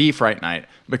 see Fright Night,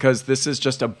 because this is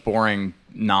just a boring,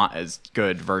 not as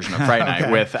good version of Fright Night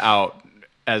Okay. without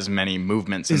as many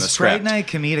movements in the Is Fright script. Night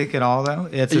comedic at all, though?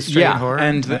 It's a straight Yeah, horror?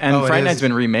 and Oh, it Fright is. Night's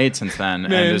been remade since then,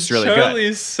 and it's really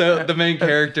good. so the main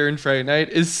character in Fright Night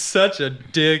is such a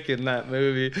dick in that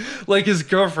movie. Like his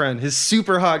girlfriend, his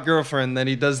super hot girlfriend that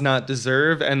he does not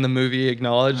deserve, and the movie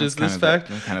acknowledges That's this kind fact.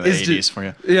 of the- kind of the is 80s for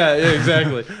you. Yeah,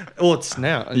 exactly. Well, it's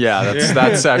now. Yeah,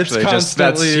 that's actually It's just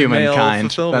that's constantly male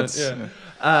humankind. fulfillment, That's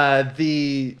yeah.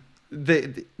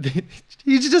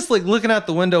 he's just like looking out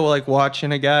the window, like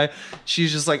watching a guy.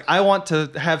 She's just like, I want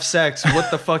to have sex.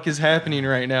 What the fuck is happening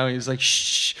right now? He's like,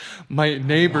 shh, my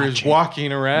neighbor is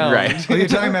walking around. Right. Well, you're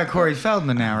talking about Corey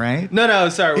Feldman now, right? No,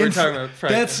 sorry, we're talking about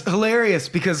Frank. That's hilarious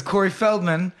because Corey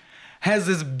Feldman has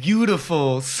this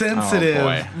beautiful, sensitive,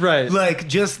 boy. Right. like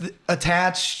just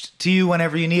attached to you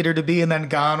whenever you need her to be, and then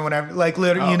gone whenever, like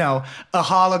literally, a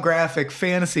holographic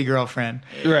fantasy girlfriend.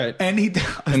 Right. And he does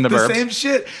In the the Burbs? same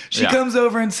shit. She Yeah. comes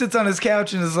over and sits on his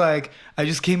couch and is like, I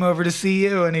just came over to see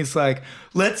you. And he's like,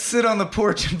 let's sit on the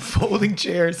porch in folding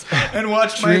chairs and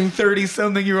watch my Drink.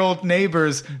 30-something-year-old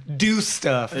neighbors do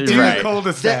stuff. Do Right. the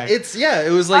cul-de-sac. It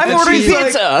was like I'm that ordering scene-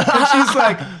 pizza. And she's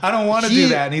like, I don't want to He- do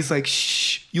that. And he's like,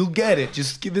 shh, you'll get it.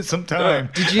 Just give it some time.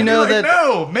 Did you And know you're like, that-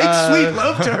 No, make sweet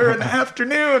love to her in the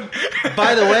afternoon.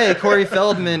 By the way, Corey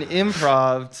Feldman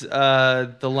improv'd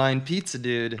the line "Pizza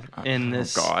Dude" in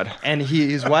this. God. And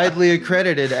he is widely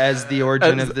accredited as the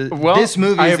origin of the. Well, this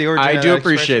movie is the origin. I of do that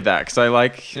appreciate that because I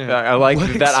like Yeah. I like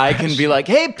What that I can be like,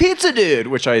 "Hey, pizza dude,"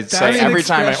 which I say an every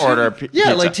time I expression? order a expression. pizza.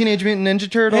 Yeah, like Teenage Mutant Ninja "Hey,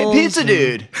 Turtles. pizza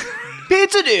dude,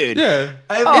 pizza dude." Yeah.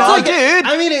 I- Oh, it's like, dude.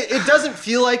 I mean, it doesn't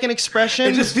feel like an expression.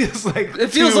 it just feels like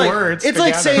It feels two like words it's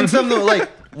like together. saying something like,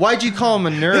 "Why'd you call him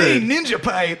a Hey, nerd?" ninja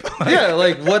pipe. Like, Yeah,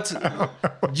 like what's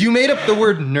you made up the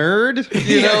word nerd?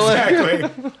 You know, like-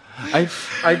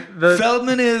 exactly.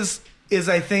 Feldman is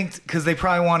I think because they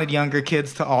probably wanted younger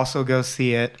kids to also go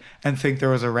see it and think there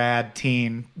was a rad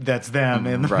teen that's them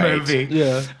in the Right. movie.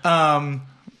 yeah.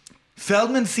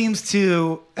 Feldman seems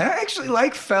to. I actually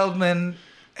like Feldman.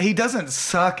 He doesn't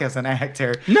suck as an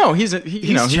actor. No, he's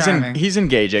charming. he's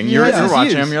engaging. He You're has his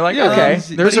watching use. him. You're like, Yeah, okay.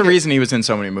 but There's he a get- reason he was in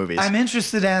so many movies. I'm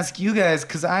interested to ask you guys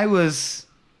because I was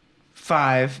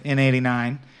 5 in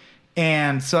 '89.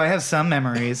 And so I have some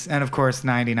memories. And of course,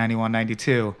 90, 91,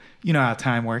 92. You know how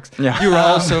time works. yeah, You were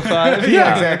also 5.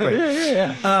 Yeah, exactly.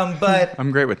 yeah. But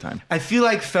I'm great with time. I feel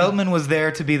like Feldman was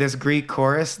there to be this Greek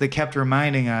chorus that kept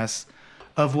reminding us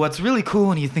of what's really cool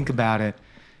when you think about it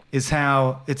is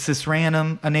how it's this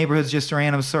a neighborhood's just a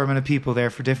random assortment of people there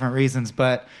for different reasons,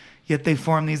 but yet they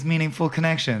form these meaningful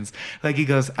connections. Like he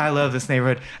goes, I love this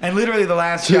neighborhood. And literally the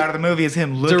last shot of the movie is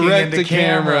him looking Direct into to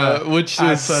camera, camera, which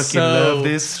I is fucking so- love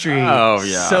this street. Oh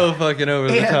yeah. So fucking over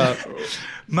the And top.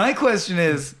 my question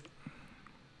is,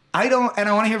 I want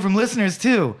to hear from listeners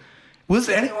too. Was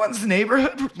anyone's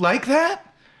neighborhood like that?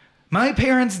 My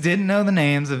parents didn't know the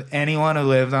names of anyone who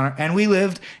lived and we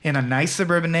lived in a nice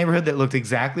suburban neighborhood that looked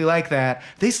exactly like that.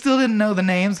 They still didn't know the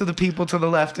names of the people to the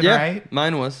left and Yeah, right.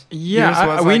 mine was. Yeah, Yours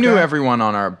was we like knew that? everyone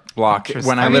on our block. Interesting.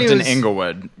 When I, I mean, lived it in was-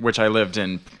 Inglewood, which I lived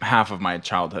in half of my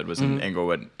childhood was in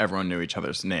Inglewood. Everyone knew each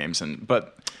other's names,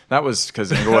 but that was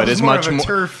because Inglewood was is more much of a more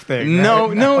turf thing, No,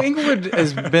 right? no, Inglewood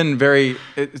has been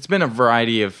it's been a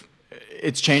variety of.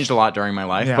 It's changed a lot during my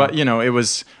life, Yeah. but it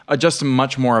was just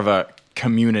much more of a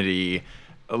community.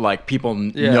 Like people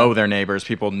Yeah. know their neighbors,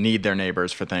 people need their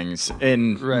neighbors for things.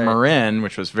 In Right. Marin,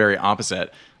 which was very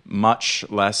opposite, much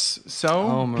less so.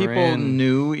 Oh, People Marin.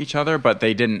 knew each other, but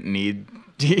they didn't need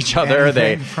each other.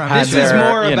 They Anything from had each other. This is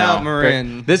their, more you about know,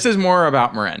 Marin. This is more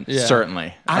about Marin, Yeah.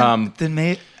 certainly.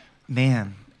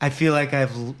 Man, I feel like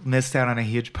I've missed out on a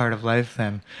huge part of life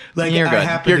then. Like You're I good.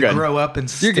 happened You're to good. grow up in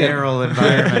You're good. sterile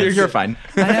environments. You're fine.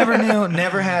 I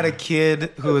never had a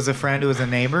kid who was a friend who was a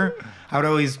neighbor. I would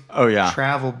always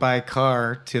travel by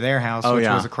car to their house, which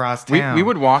was across town. We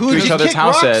would walk Who to did each you other's kick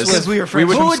rocks houses. with? 'Cause we were friends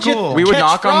would, from Who would you- school. we would catch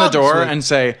knock on the frogs door with? and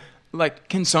say, like,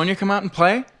 can Sonia come out and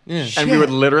play? Yeah. And we would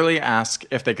literally ask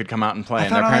if they could come out and play. And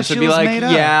thought their all parents that would be shit was like, made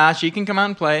up. yeah, she can come out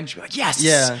and play. And she'd be like, yes.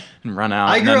 Yeah. And run out.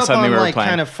 I and grew then up suddenly on we were like playing.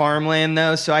 kind of farmland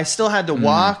though, so I still had to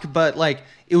walk, but like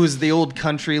it was the old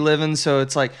country living, so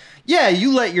it's like, yeah,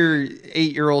 you let your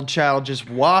 8-year-old child just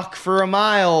walk for a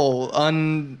mile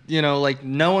like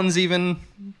no one's even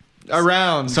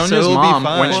around. so Sonia's it'll be mom,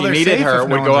 fine. when Well, she they're needed safe her, if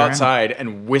no would go one's around. outside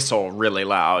and whistle really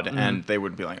loud, and they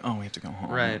would be like, "Oh, we have to go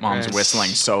home." Right, Mom's right.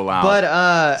 whistling so loud.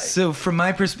 But So from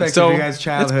my perspective, So, you guys'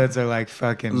 childhoods are like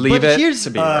fucking leave but it here's- to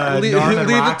be. Norman leave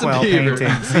it to Rockwell Beaver.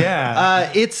 paintings. Yeah.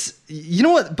 it's you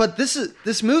know what, but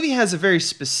this movie has a very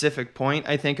specific point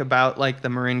I think about like the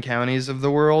Marin counties of the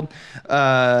world,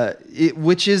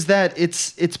 which is that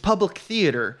it's public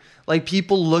theater. Like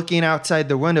people looking outside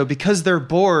the window because they're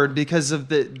bored because of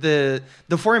the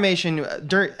formation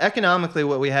economically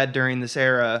what we had during this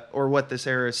era or what this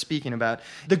era is speaking about,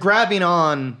 the grabbing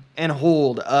on and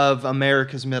hold of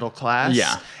America's middle class,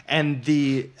 Yeah. and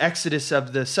the exodus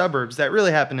of the suburbs that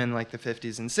really happened in like the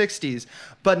 50s and 60s,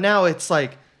 but now it's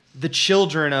like the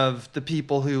children of the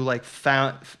people who like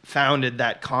founded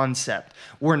that concept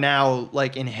were now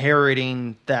like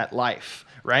inheriting that life.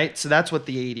 right? So that's what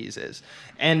the 80s is.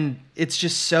 And it's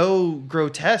just so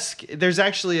grotesque. There's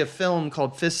actually a film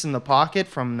called Fists in the Pocket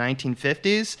from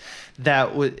 1950s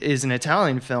that is an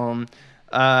Italian film.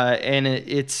 And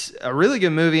it's a really good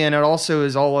movie. And it also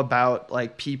is all about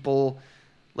like people,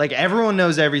 like everyone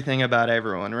knows everything about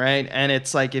everyone, right? And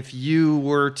it's like if you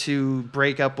were to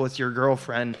break up with your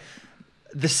girlfriend,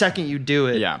 the second you do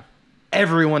it, Yeah.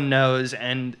 everyone knows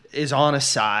and is on a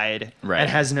side Right. and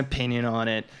has an opinion on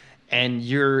it. And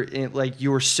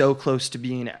you're so close to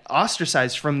being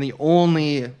ostracized from the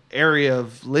only area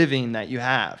of living that you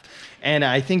have. And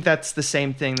I think that's the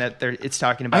same thing that it's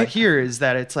talking about here, is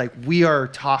that it's like we are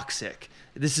toxic.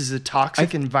 This is a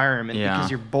toxic environment because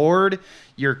you're bored,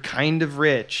 you're kind of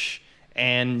rich,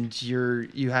 and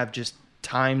you have just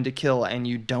time to kill, and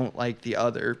you don't like the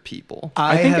other people.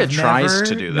 I think have it tries never,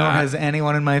 to do nor that. has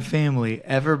anyone in my family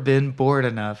ever been bored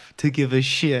enough to give a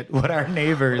shit what our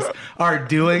neighbors are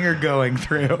doing or going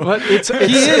through. But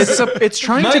it's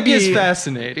trying Mike to be is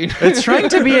fascinating. it's trying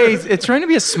to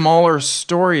be a smaller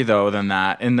story though than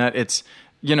that, in that it's,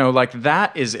 you know, like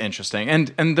that is interesting,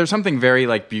 and there's something very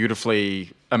like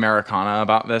beautifully Americana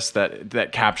about this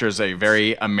that captures a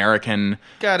very American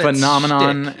Got its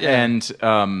phenomenon, shtick, yeah.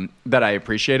 and that I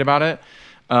appreciate about it.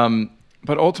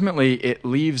 But ultimately, it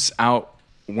leaves out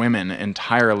women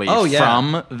entirely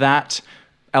from that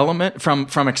element,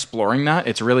 from exploring that.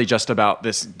 It's really just about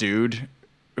this dude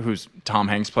who's Tom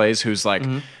Hanks plays, who's like.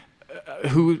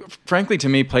 Who, frankly, to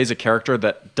me, plays a character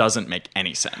that doesn't make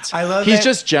any sense. I love He's that-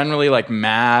 just generally like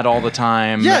mad all the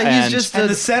time. Yeah, he's and just and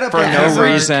the setup for that no has,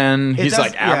 like, reason. it He's does-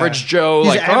 like yeah. average Joe.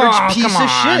 He's like an average piece come of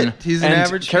on. shit. He's an and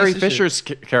average Carrie piece of Fisher's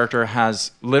character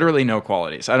has literally no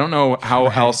qualities. I don't know how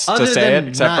else Other to say than it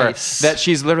except nice. for that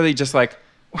she's literally just like,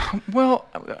 well,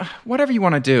 whatever you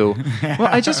want to do. Well,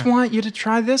 I just want you to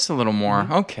try this a little more.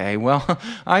 Okay, well,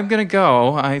 I'm gonna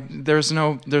go. There's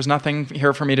nothing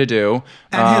here for me to do.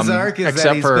 And his arc is that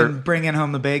except he's for been bringing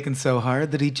home the bacon so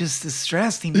hard that he just is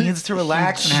stressed. He needs to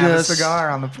relax and have a just- cigar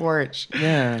on the porch.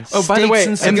 Yeah. Oh, by the way,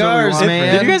 and and cigars, did-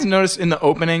 man. Did you guys notice in the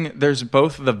opening, there's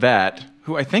both the vet,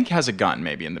 who I think has a gun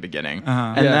maybe in the beginning,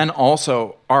 and Yeah. then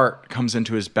also Art comes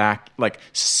into his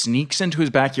sneaks into his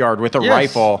backyard with a Yes.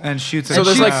 rifle. And shoots So a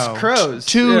there's like crow. crows.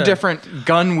 two Yeah. different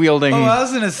gun-wielding, Oh, I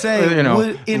was gonna say, you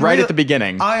know, in right real- at the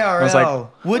beginning. IRL, I was like,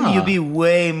 wouldn't you huh. be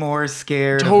way more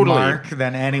scared Totally. of Mark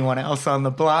than anyone else on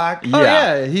the block? Oh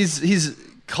Yeah. yeah, he's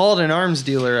called an arms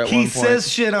dealer at He one point.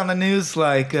 says shit on the news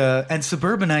like, and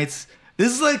suburbanites.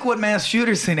 This is like what mass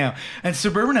shooters say now. And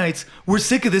suburbanites, we're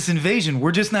sick of this invasion.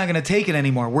 We're just not going to take it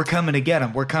anymore. We're coming to get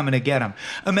them. We're coming to get them.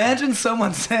 Imagine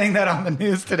someone saying that on the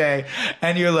news today,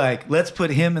 and you're like, let's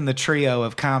put him in the trio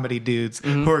of comedy dudes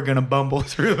who are going to bumble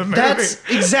through the movie. That's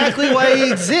exactly why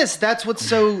he exists. That's what's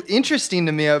so interesting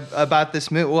to me about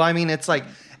this movie. Well, I mean, it's like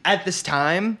at this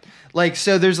time, like,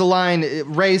 so there's a line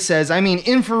Ray says, I mean,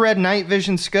 infrared night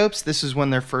vision scopes. This is when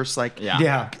they're first like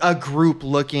Yeah. a group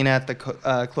looking at the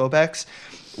Klobex.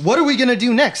 What are we going to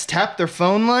do next? Tap their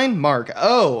phone line? Mark,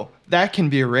 oh, that can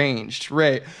be arranged.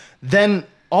 Ray, then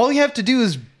all you have to do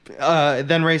is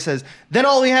then Ray says, then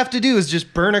all we have to do is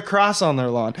just burn a cross on their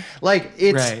lawn. Like,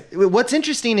 it's what's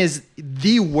interesting is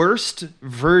the worst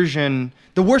version,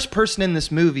 the worst person in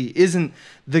this movie isn't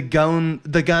the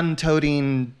gun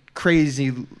toting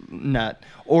crazy nut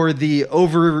or the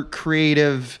over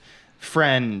creative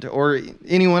friend or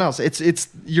anyone else. It's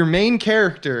your main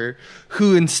character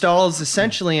who installs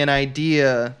essentially an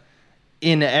idea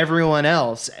in everyone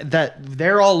else that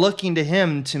they're all looking to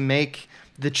him to make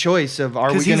the choice of, are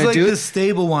we Because going he's to like do the it?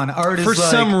 stable one. Art is For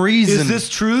like, some reason. is this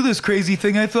true? This crazy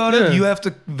thing I thought Yeah. of? You have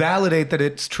to validate that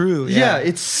it's true. Yeah,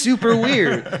 it's super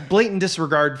weird. Blatant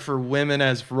disregard for women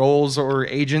as roles or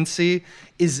agency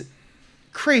is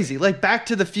crazy. Like Back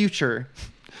to the Future.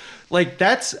 Like,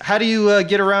 that's how do you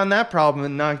get around that problem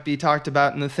and not be talked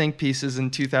about in the think pieces in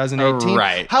 2018?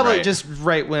 Right, How about right. just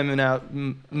write women out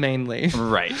mainly?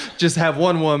 right. Just have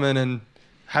one woman and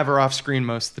have her off screen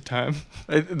most of the time.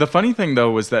 The funny thing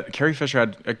though was that Carrie Fisher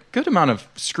had a good amount of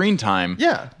screen time,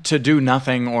 Yeah. to do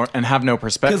nothing and have no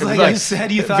perspective. Because like you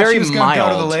said, you thought very she was going to go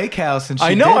to the mild. lake house, and she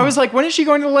I know. didn't. I was like, when is she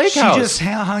going to the lake she house? just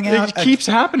hung out. It keeps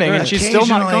happening, and she's still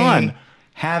not Occasionally gone.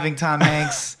 Having Tom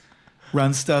Hanks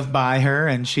run stuff by her,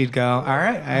 and she'd go, "All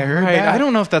right, I heard Right. that." I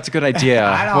don't know if that's a good idea.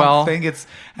 I don't well, think it's.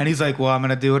 And he's like, "Well, I'm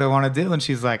going to do what I want to do," and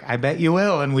she's like, "I bet you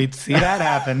will," and we'd see that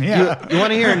happen. Yeah. You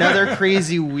want to hear another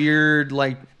crazy, weird,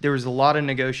 like, there was a lot of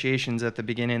negotiations at the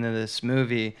beginning of this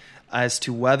movie as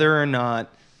to whether or not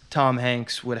Tom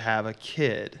Hanks would have a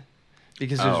kid.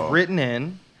 Because it was written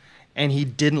in, and he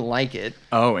didn't like it.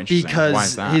 Oh, interesting. Why is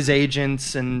Because that? his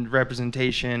agents and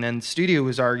representation and studio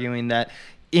was arguing that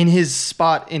in his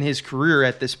spot in his career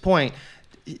at this point,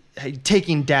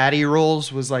 taking daddy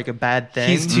roles was like a bad thing.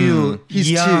 He's too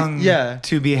young yeah.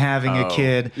 to be having a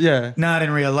kid. Yeah. Not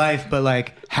in real life, but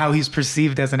like how he's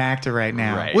perceived as an actor right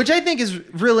now. Right. Which I think is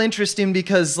real interesting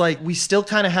because like we still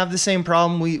kind of have the same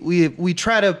problem. We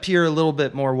try to appear a little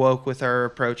bit more woke with our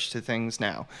approach to things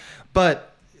now. But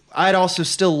I'd also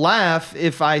still laugh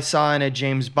if I saw in a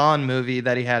James Bond movie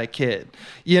that he had a kid.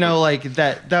 You know, like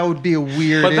that would be a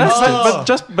weird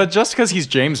But just because he's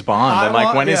James Bond, and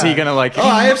like when is he gonna like? Oh,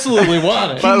 I absolutely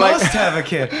want it. He But, like- must have a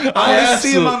kid. I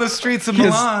see him on the streets of He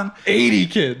has Milan. 80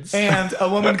 kids. And a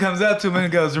woman comes up to him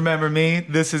and goes, "Remember me?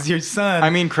 This is your son." I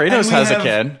mean, Kratos And we has a have-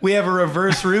 kid. We have a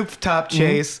reverse rooftop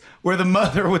chase where the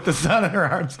mother with the son in her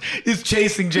arms is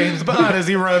chasing James Bond as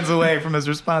he runs away from his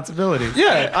responsibilities.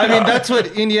 Yeah, I mean that's what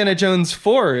Indiana Jones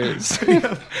 4 is.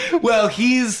 Well,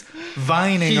 he's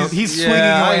vining. He's swinging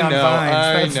yeah, away I on know, vines.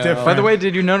 I That's know. different. By the way,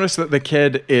 did you notice that the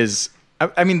kid is?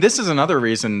 I mean, this is another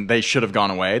reason they should have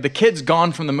gone away. The kid's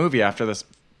gone from the movie after this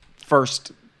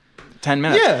first 10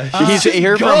 minutes. Yeah, he's he's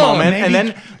here for a gone. moment, Maybe- and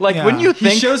then like yeah. wouldn't you He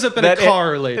think shows up in a that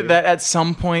car later. that at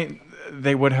some point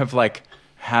they would have like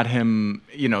had him,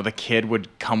 you know, the kid would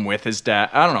come with his dad.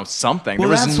 I don't know, something. Well,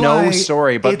 there was that's no why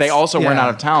story, but they it's- also weren't yeah. out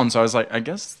of town. So I was like, I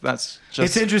guess that's just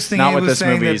It's interesting. not he what was this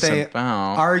saying movie that is they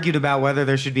about. argued about whether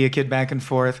there should be a kid back and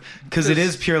forth because it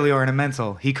is purely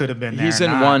ornamental. He could have been there. He's or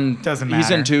in not. one. Doesn't matter.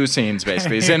 He's in two scenes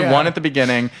basically. He's in Yeah. one at the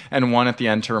beginning and one at the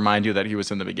end to remind you that he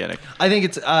was in the beginning. I think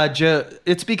it's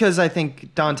it's because I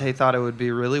think Dante thought it would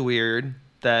be really weird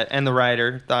and the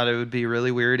writer thought it would be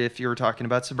really weird if you were talking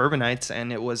about suburbanites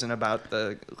and it wasn't about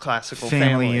the classical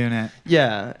family unit.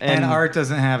 Yeah, And Art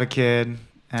doesn't have a kid,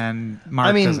 and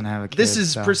Mark doesn't have a kid. this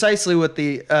is so. precisely what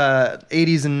the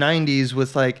 80s and 90s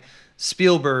with like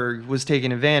Spielberg was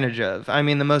taking advantage of. I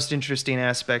mean, the most interesting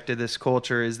aspect of this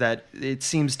culture is that it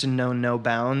seems to know no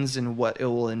bounds in what it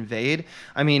will invade.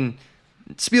 I mean,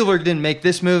 Spielberg didn't make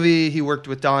this movie. He worked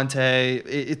with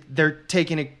Dante. They're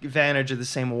taking advantage of the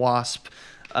same WASP,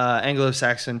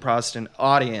 Anglo-Saxon Protestant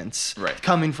audience Right.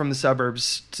 coming from the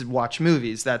suburbs to watch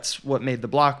movies. That's what made the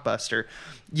blockbuster.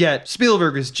 Yet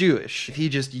Spielberg is Jewish. He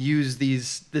just used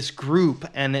this group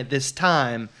and at this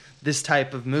time, this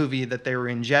type of movie that they were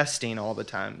ingesting all the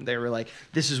time. They were like,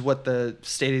 this is what the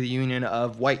State of the Union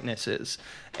of whiteness is.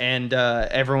 And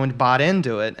everyone bought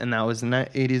into it, and that was the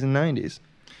 80s and 90s.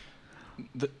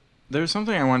 There's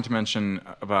something I wanted to mention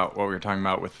about what we were talking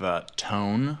about with the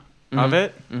tone of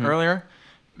it earlier.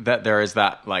 That there is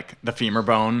that like the femur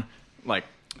bone, like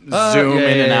zoom yeah,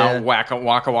 in and yeah, out, yeah. waka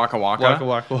waka waka waka. Waka,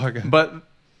 waka, waka. But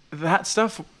that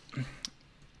stuff,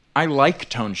 I like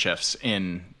tone shifts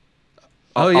in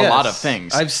a yes. lot of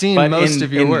things. I've seen But most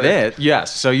of your work. This,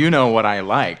 yes, so you know what I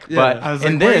like. Yeah. But I was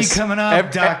in like, where are you this, coming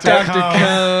up, Dr. Dr. Cone?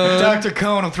 Cone. Dr.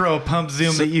 Cone will throw a pump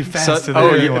zoom at you faster than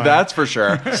oh, you yeah, are. that's for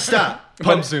sure. Stop.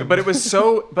 But it was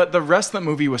so. But the rest of the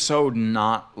movie was so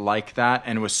not like that,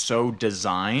 and was so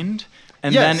designed.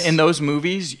 And Yes. then in those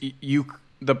movies,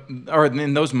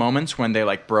 in those moments when they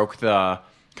like broke the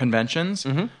conventions,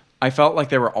 I felt like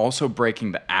they were also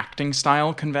breaking the acting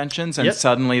style conventions, and Yep.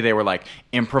 suddenly they were like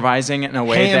improvising it in a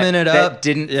way Hamming it that up.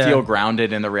 didn't Yeah. feel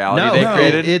grounded in the reality No, they no,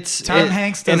 created. Tom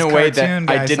Hanks does in a way cartoon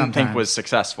that I guys didn't think sometimes. was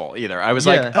successful either. I was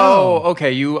Yeah. like, oh,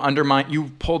 okay, you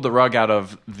pulled the rug out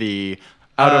of the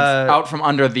out from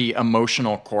under the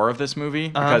emotional core of this movie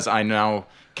because I now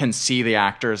can see the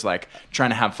actors like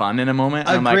trying to have fun in a moment.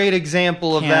 And A I'm like, great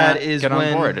example of can't that is get when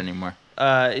on board anymore.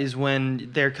 is when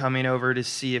they're coming over to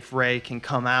see if Ray can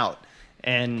come out.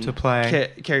 And To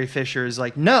play. Carrie Fisher is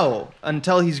like, no,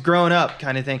 until he's grown up,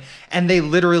 kind of thing. And they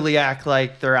literally act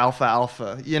like they're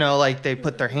alpha. You know, like they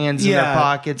put their hands in their Yeah.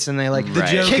 pockets and they like The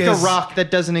joke kick a is, rock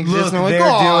that doesn't exist. Look, and they're like, they're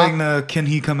 "Aw." doing the "Can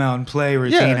he come out and play"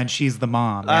 routine, Yeah. and she's the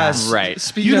mom. Right.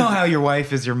 Speaking You know of, how your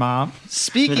wife is your mom.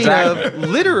 Speaking Exactly. of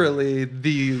literally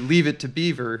the Leave It to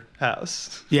Beaver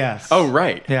house. Yes. Oh,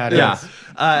 right. Yeah, it yeah. is.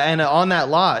 And on that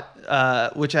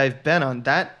lot, which I've been on,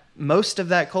 most of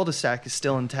that cul-de-sac is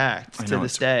still intact I to know,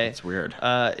 this day. it's weird.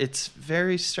 It's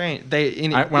very strange.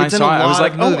 When I it's in saw a it, I was lot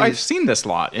like, of oh, movies. I've seen this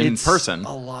lot in It's person.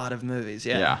 A lot of movies,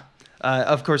 yeah. Yeah.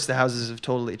 Of course, the houses have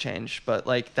totally changed, but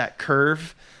like that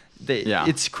curve, Yeah.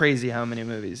 it's crazy how many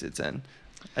movies it's in.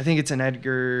 I think it's an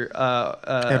Edward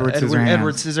Edward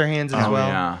Scissorhands as Oh, well.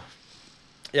 yeah.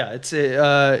 Yeah, it's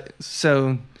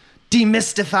so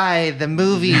demystify the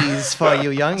movies for you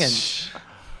youngins.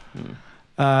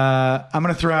 I'm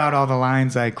gonna throw out all the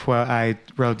lines I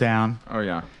wrote down. Oh,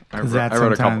 yeah. I 'Cause wrote, that I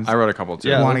wrote a couple. sometimes- I wrote a couple too.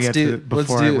 Yeah, I want to let's get do- to let's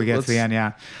before do- we get to the let's- end.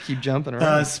 Yeah. Keep jumping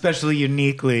around. Especially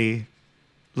uniquely,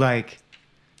 like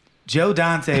Joe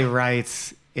Dante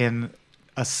writes in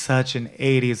such an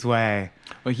 80s way.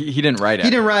 Well, he didn't write it. He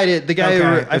didn't write it. The guy,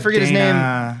 Okay, I forget his name.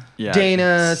 Yeah, Dana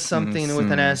it's- something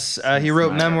with an S. He I wrote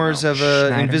don't Memoirs know. of an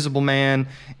Schneider. Invisible Man,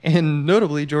 and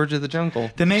notably George of the Jungle.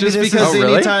 Then maybe just this because is- Oh,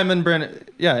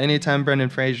 really? anytime Brendan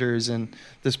Fraser is in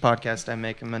this podcast, I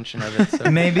make a mention of it. So.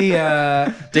 Maybe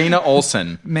Dana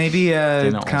Olson.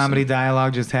 Dana Olson. comedy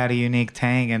dialogue just had a unique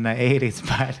tang in the 80s,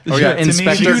 but Oh yeah, to me,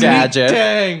 Inspector unique Gadget.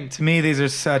 Dang. To me, these are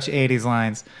such 80s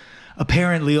lines.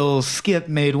 Apparently, old Skip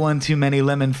made one too many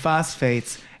lemon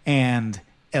phosphates and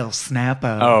El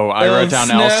Snappo. Oh, I El wrote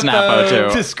down El Snappo. Snappo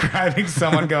too. Describing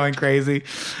someone going crazy.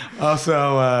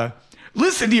 Also,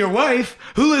 listen to your wife.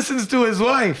 Who listens to his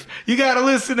wife? You got to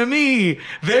listen to me.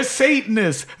 They're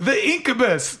Satanists, the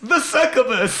incubus, the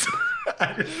succubus.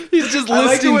 He's just I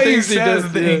like the listing way he things he says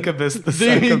does. the yeah. incubus, the The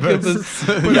succubus. incubus.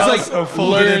 But He's like, also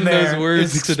folded learn in there those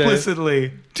words is today.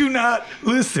 explicitly, do not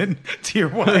listen to your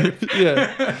wife.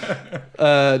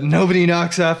 Yeah. Nobody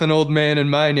knocks off an old man in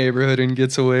my neighborhood and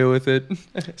gets away with it.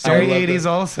 Very I love 80s that.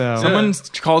 also. Someone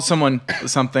calls someone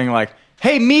something like,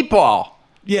 "Hey, meatball."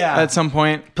 Yeah. At some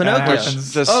point, Pinocchio.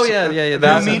 happens. just Oh yeah. The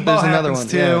There's, meatball there's another happens one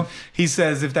too. Yeah. He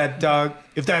says, if that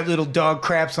little dog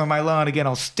craps on my lawn again,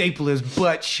 I'll staple his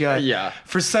butt shut. Yeah.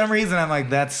 For some reason, I'm like,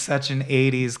 that's such an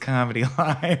 80s comedy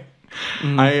line.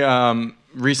 I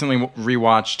recently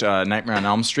rewatched Nightmare on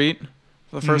Elm Street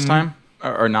for the first time.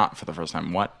 Or not for the first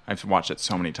time. What? I've watched it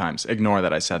so many times. Ignore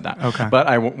that I said that. Okay. But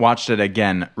I watched it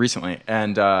again recently,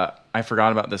 and I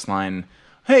forgot about this line.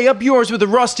 Hey, up yours with a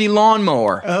rusty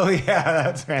lawnmower. Oh, yeah,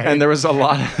 that's right. And there was a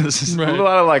lot of a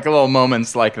lot of like little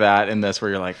moments like that in this where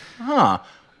you're like, huh,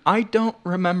 I don't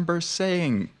remember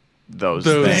saying those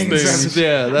things.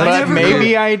 Yeah. I But never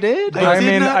maybe I did. I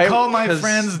did not call my 'cause-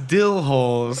 friends dill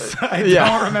holes. I Yeah.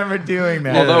 don't remember doing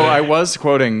that. Although I was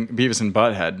quoting Beavis and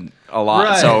Butthead a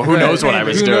lot, so who knows what I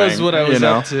was Who doing? knows what I was you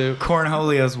know? up to?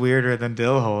 Cornholio's weirder than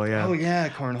dill hole, yeah. Oh yeah,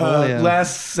 cornhole. Yeah.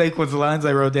 Last sequence of lines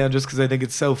I wrote down just because I think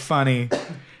it's so funny.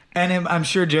 And I'm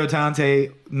sure Joe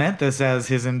Dante meant this as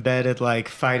his embedded, like,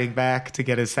 fighting back to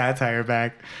get his satire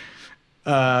back.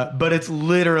 But it's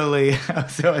literally,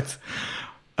 so it's,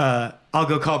 I'll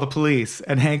go call the police.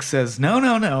 And Hank says,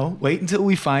 no, wait until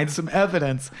we find some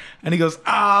evidence. And he goes,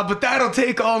 but that'll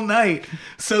take all night.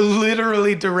 So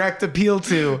literally direct appeal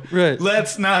to, Right.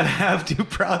 let's not have due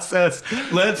process.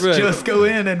 Let's Right. just go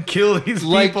in and kill these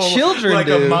Like people children like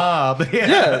a do. mob.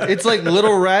 Yeah, it's like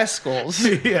Little Rascals.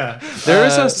 Yeah. There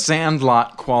is a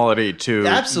Sandlot quality to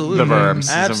Absolutely. the Burbs. It's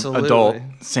an Absolutely. adult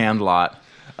Sandlot.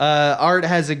 Art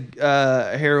has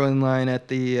a heroin line at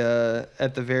the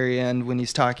very end when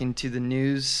he's talking to the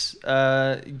news,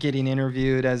 getting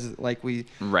interviewed as like we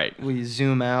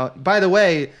zoom out. By the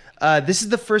way, this is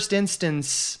the first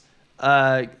instance.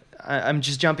 I'm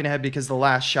just jumping ahead because the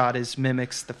last shot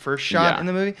mimics the first shot Yeah. in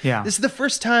the movie. Yeah. This is the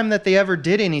first time that they ever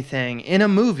did anything in a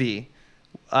movie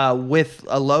with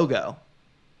a logo.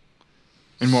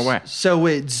 In what way? So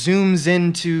it zooms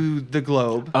into the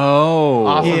globe. Oh,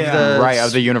 Off Yeah. of the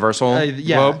of the Universal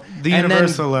yeah, globe. The and then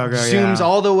Universal logo, zooms yeah.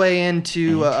 all the way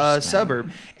into a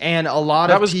suburb, and a lot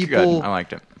That of was people. good. I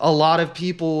liked it. A lot of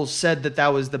people said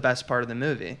that was the best part of the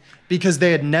movie because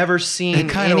they had never seen It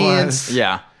kinda any. was.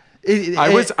 Yeah. It- I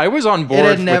was on had board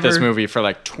with this never- movie for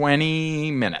like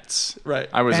 20 minutes. Right.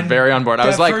 I was And very on board. I that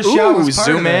was like, first shot ooh, was part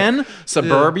zoom of it. in,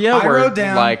 suburbia, I where wrote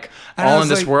down, like and I all was in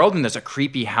this like- world, and there's a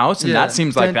creepy house, and Yeah. that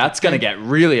seems like Dun- that's going to dun- get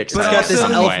really exciting. It's got at this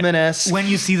some point. Elfman-esque. When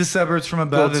you see the suburbs from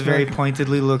above, it very Goldsmith.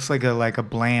 pointedly looks like a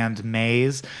bland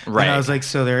maze. Right. And I was like,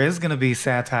 so there is going to be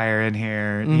satire in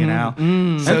here, you know?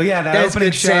 So yeah, that That's opening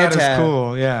good shot satire. is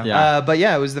cool. Yeah. Yeah. But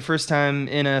yeah, it was the first time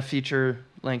in a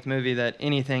feature-length movie that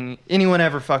anyone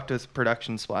ever fucked with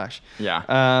production splash. Yeah.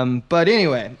 But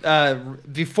anyway,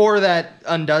 before that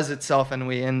undoes itself and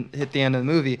we hit the end of the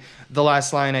movie, the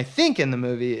last line I think in the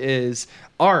movie is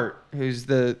Art, who's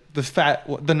the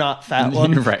not fat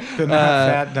one. Right. The not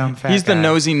fat, dumb fat He's the guy.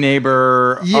 nosy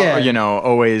neighbor, Yeah.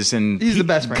 always in He's the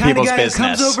best friend. Kind of people's guy business.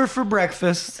 that comes over for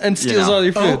breakfast And steals all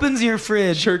your food. opens your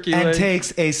fridge Turkey and leg.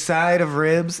 takes a side of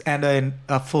ribs and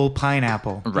a full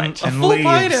pineapple. Right. And full leaves.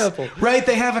 pineapple. Right.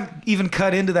 They haven't even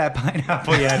cut into that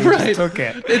pineapple yet. He Right. just took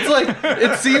it. It's like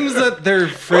it seems that their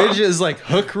fridge is like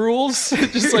hook rules,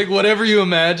 just like whatever you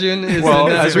imagine is Well,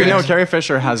 in that as we know, fridge. Carrie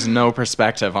Fisher has no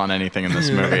perspective on anything in this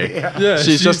movie. Yeah,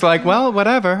 she's just like, well,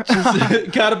 whatever.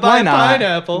 gotta buy Why a not?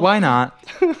 pineapple. Why not?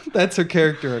 That's her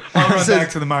character. I'll run Says- back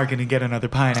to the market and get another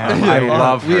pineapple. I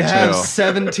love her We have too.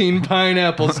 17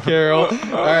 pineapples, Carol.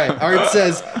 All right. Art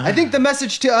says, I think the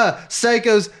message to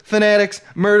psychos, fanatics,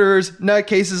 murderers,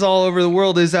 nutcases all over the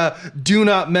world is do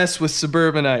not mess with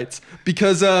suburbanites.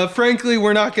 Because, frankly,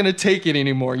 we're not going to take it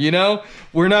anymore, you know?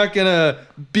 We're not going to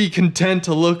be content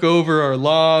to look over our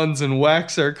lawns and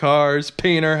wax our cars,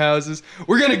 paint our houses.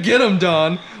 We're gonna get them,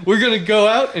 Don. We're gonna go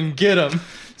out and get them.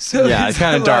 So Yeah, it's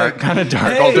kind of dark. Kind of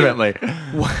dark. hey, Ultimately,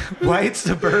 white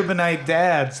suburbanite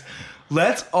dads,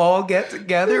 let's all get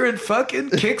together and fucking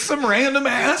kick some random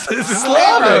asses.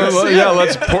 Well, yeah,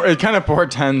 it kind of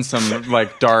portends some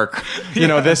like dark,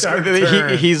 this dark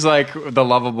turn. he's like the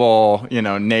lovable,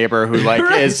 neighbor who like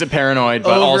is paranoid,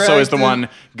 but also is the one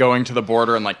going to the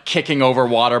border and like kicking over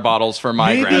water bottles for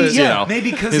migrants.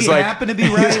 Maybe because He's he like- happened to be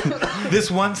right. This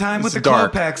one time with the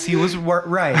dark. Klopex, he was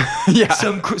right. Yeah.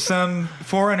 Some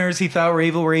foreigners he thought were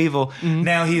evil. Mm-hmm.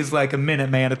 Now he's like a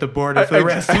Minuteman at the border for the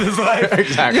rest of his life.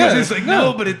 Exactly. Because he's like,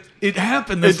 no, but it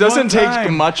happened. This It doesn't one take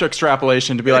time. much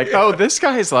extrapolation to be like, oh, this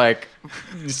guy's like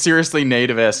seriously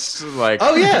nativist. Like,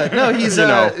 Oh yeah, no, he's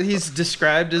You he's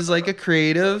described as like a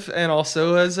creative and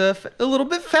also as a little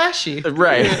bit fashy.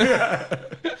 right.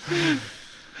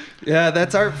 Yeah,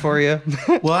 that's art for you.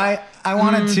 Well, I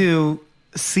wanted to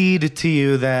cede to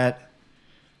you that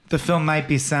the film might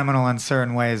be seminal in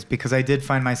certain ways because I did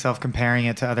find myself comparing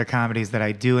it to other comedies that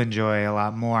I do enjoy a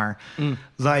lot more.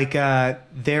 Like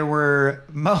there were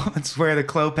moments where the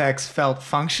Klopex felt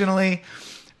functionally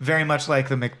very much like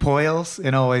the McPoyles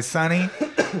in Always Sunny.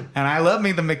 And I love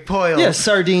me the McPoyles. Yeah,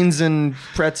 sardines and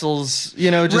pretzels,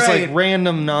 just Right. like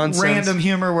random nonsense. Random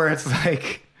humor where it's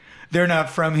like they're not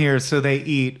from here, so they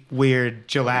eat weird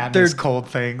gelatinous Their cold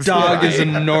things. dog Yeah. is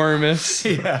enormous.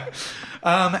 Yeah.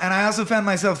 And I also found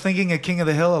myself thinking of King of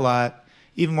the Hill a lot,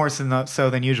 even more so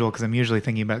than usual, because I'm usually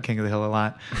thinking about King of the Hill a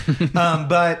lot.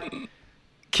 But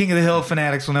King of the Hill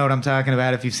fanatics will know what I'm talking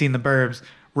about if you've seen The Burbs.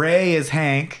 Ray is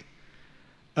Hank.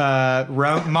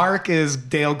 Mark is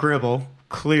Dale Gribble,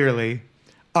 clearly.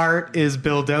 Art is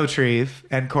Bill Dauterive,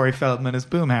 and Corey Feldman is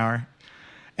Boomhauer.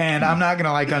 And I'm not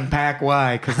going to unpack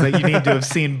why, because you need to have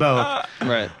seen both.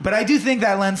 Right. But I do think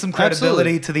that lends some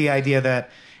credibility Absolutely. to the idea that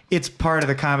it's part of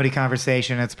the comedy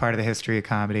conversation. It's part of the history of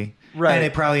comedy. Right. And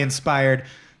it probably inspired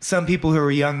some people who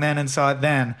were young then and saw it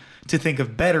then to think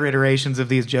of better iterations of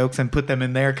these jokes and put them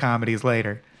in their comedies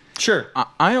later. Sure.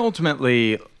 I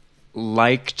ultimately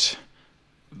liked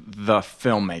the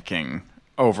filmmaking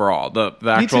overall. The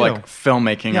actual too.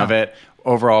 filmmaking Yeah. of it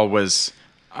overall was,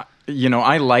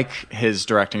 I like his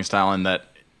directing style in that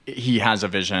he has a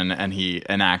vision and he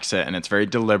enacts it, and it's very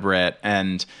deliberate.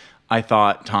 And I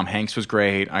thought Tom Hanks was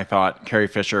great. I thought Carrie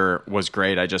Fisher was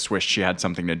great. I just wished she had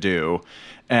something to do.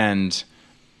 And,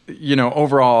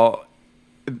 overall,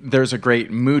 there's a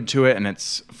great mood to it and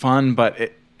it's fun,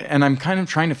 and I'm kind of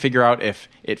trying to figure out if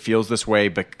it feels this way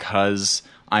because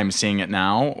I'm seeing it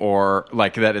now, or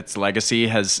like that its legacy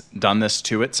has done this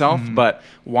to itself. But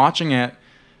watching it,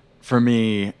 for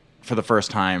me, for the first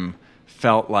time,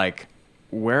 felt like,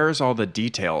 where's all the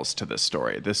details to this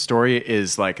story? This story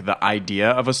is like the idea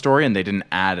of a story, and they didn't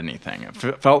add anything. It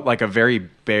felt like a very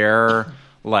bare,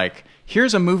 like,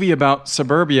 here's a movie about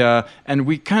suburbia, and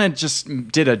we kind of just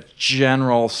did a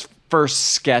general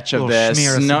first sketch of Little smear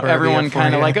this. of No, suburbia everyone for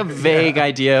kind of you. like a vague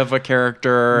idea of a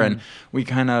character, and we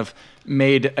kind of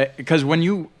made, because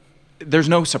there's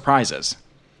no surprises.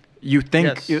 You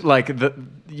think Yes.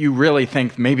 you really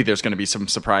think maybe there's going to be some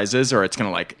surprises, or it's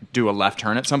going to do a left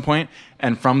turn at some point.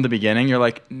 And from the beginning, you're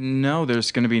like, no,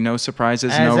 there's going to be no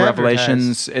surprises, As no advertised.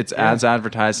 revelations. It's as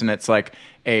advertised, and it's like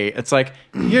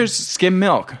here's skim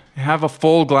milk. Have a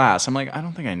full glass. I'm like, I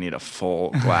don't think I need a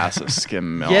full glass of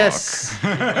skim milk. Yes.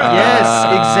 Yes,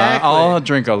 exactly. I'll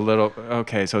drink a little.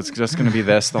 Okay, so it's just going to be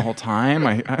this the whole time.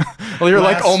 Well, you're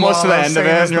Last almost to the swallow, end of same it,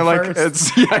 as and you're the like,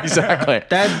 first. it's exactly.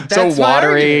 That's so my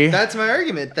watery. argument. That's my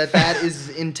argument. That is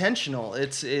intentional.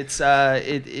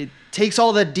 It takes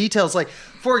all the details. Like,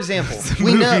 for example,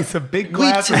 we know Movies, a big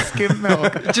glass of skim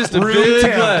milk. just a Room big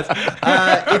temp.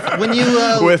 glass. When you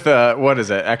with what is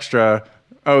it? Extra.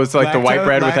 Oh, it's like the white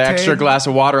bread with the extra lactate. glass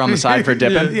of water on the side for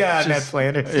dipping. Yeah, Ned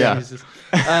Flanders. Yeah. Jesus.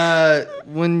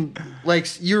 When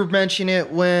you were mentioning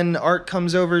it when Art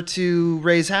comes over to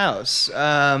Ray's house,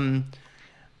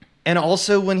 and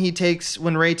also when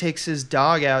Ray takes his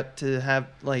dog out to have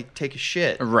take a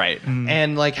shit, Right.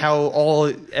 and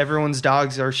how everyone's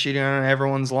dogs are shitting on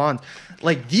everyone's lawns.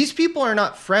 These people are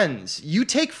not friends. You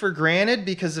take for granted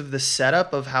because of the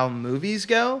setup of how movies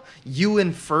go. You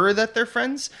infer that they're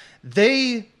friends.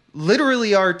 They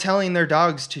literally are telling their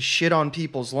dogs to shit on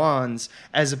people's lawns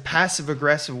as a passive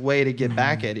aggressive way to get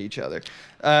back at each other.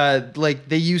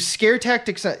 They use scare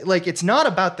tactics. It's not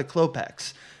about the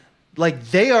Klopex.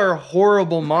 They are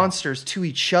horrible monsters to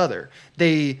each other.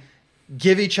 They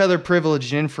give each other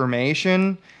privileged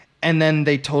information, and then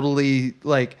they totally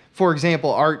like. For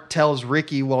example, Art tells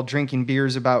Ricky while drinking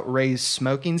beers about Ray's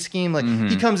smoking scheme. Like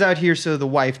he comes out here so the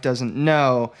wife doesn't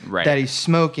know Right. that he's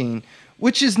smoking,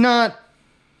 which is not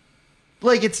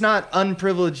like it's not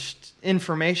unprivileged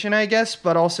information, I guess.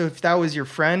 But also, if that was your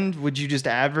friend, would you just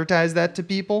advertise that to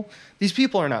people? These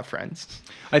people are not friends.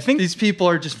 I think These people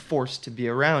are just forced to be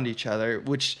around each other,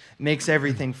 which makes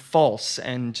everything false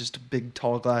and just a big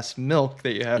tall glass of milk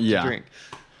that you have Yeah. to drink.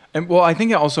 And well, I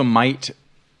think it also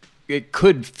it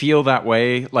could feel that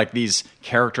way. Like these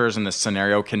characters in this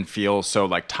scenario can feel so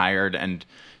like tired. And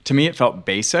to me, it felt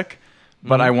basic.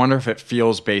 But I wonder if it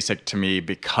feels basic to me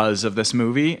because of this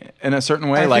movie in a certain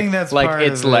way. I like think that's like part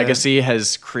its of it. legacy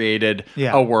has created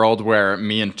Yeah. a world where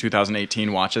me in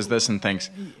 2018 watches this and thinks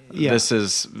Yeah. this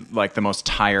is like the most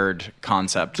tired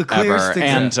concept The clearest ever,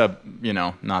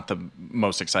 and not the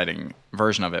most exciting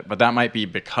version of it. But that might be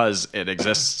because it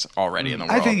exists already in the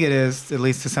world. I think it is, at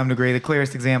least to some degree. The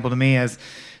clearest example to me is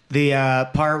the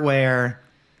part where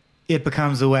it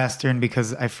becomes a Western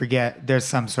because I forget there's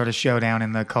some sort of showdown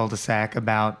in the cul-de-sac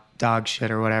about dog shit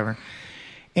or whatever.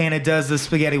 And it does the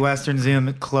spaghetti Western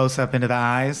zoom close up into the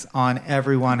eyes on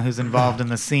everyone who's involved in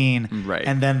the scene. Right.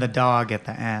 And then the dog at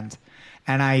the end.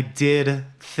 And I did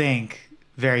think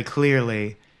very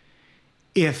clearly,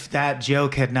 if that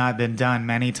joke had not been done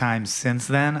many times since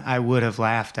then, I would have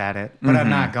laughed at it. But I'm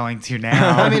not going to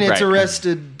now. I mean, it's Right.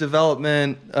 Arrested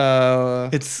Development.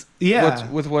 it's, yeah,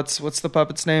 What's the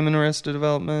puppet's name in Arrested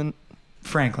Development?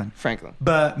 Franklin. Franklin.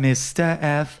 But Mr.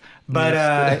 F. But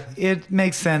Mr. it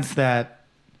makes sense that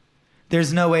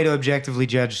there's no way to objectively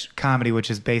judge comedy which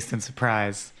is based in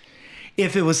surprise.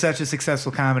 If it was such a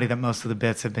successful comedy that most of the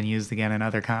bits have been used again in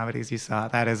other comedies you saw,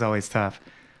 that is always tough.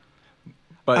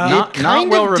 but It not kind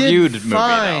well of did reviewed movie though.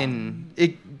 fine.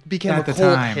 It became At a the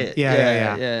cult time. hit.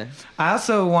 Yeah. I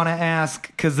also want to ask,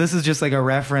 because this is just like a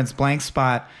reference blank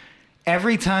spot.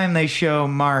 Every time they show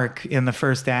Mark in the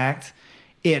first act,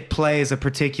 it plays a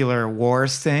particular war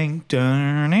sting,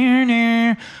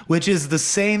 which is the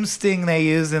same sting they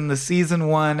use in the season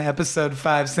 1, episode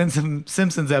 5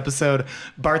 Simpsons episode,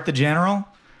 Bart the General.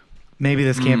 Maybe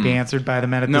this can't be answered by the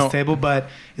men at No. this table, but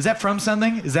is that from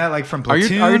something? Is that like from Are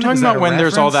Platoon? you talking Is that about a when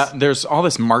there's reference? all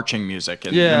this marching music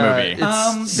in Yeah, the movie?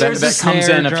 it's- that there's a comes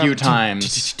snare in a drum. few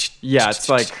times. Yeah, it's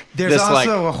like There's this also like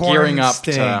a horn gearing up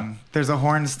sting. to. There's a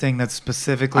horn sting that's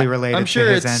specifically related I'm sure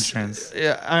to his it's entrance.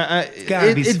 Yeah,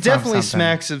 gotta be it from definitely something.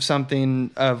 smacks of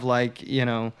something of like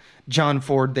John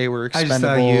Ford. They were I just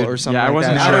thought expendable you'd- or something. Yeah, I like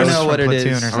wasn't that. sure I it don't was know from what it Platoon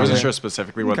is. or I wasn't something. sure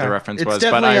specifically what the Okay. reference It's was, but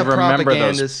definitely I a remember those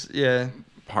propagandist. Yeah,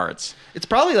 parts. it's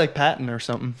probably like Patton or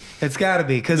something. It's got to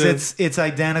be because it's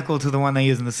identical to the one they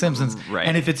use in The Simpsons. Right.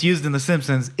 And if it's used in The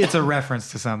Simpsons, it's a reference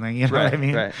to something. You know what I Right,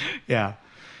 mean? right. Yeah.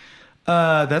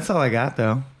 That's all I got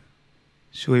though.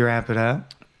 Should we wrap it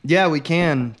up? Yeah, we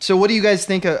can. So, what do you guys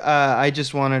think? I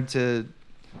just wanted to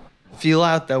feel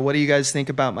out though. What do you guys think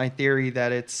about my theory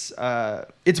that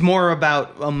it's more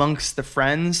about amongst the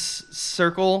friends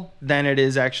circle than it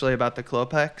is actually about the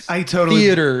Klopex? I totally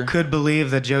Theater. could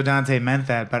believe that Joe Dante meant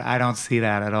that, but I don't see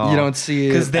that at all. You don't see it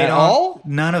because they at don't. all?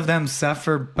 None of them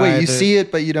suffer. By Wait, you the- see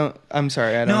it, but you don't. I'm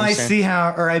sorry, I don't. No, I understand. see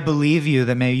how, or I believe you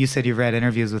that maybe you said you've read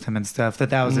interviews with him and stuff,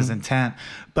 that was his intent.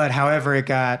 But however it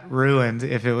got ruined,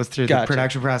 if it was through the Gotcha.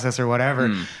 production process or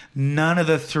whatever, none of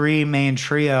the three main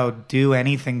trio do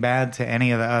anything bad to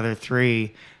any of the other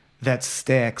three that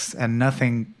sticks, and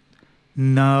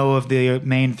no of the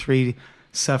main three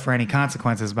suffer any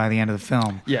consequences by the end of the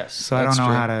film. Yes, So I don't that's know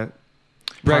true. how to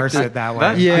Right, parse that- it that way.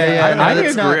 That- Yeah, no, I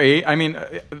that's not- agree. I mean,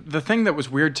 the thing that was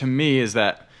weird to me is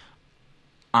that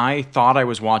I thought I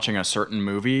was watching a certain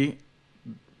movie,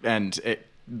 and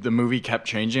the movie kept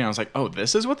changing. I was like, "Oh,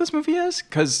 this is what this movie is?"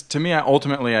 Because to me,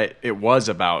 it was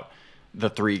about the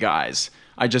three guys.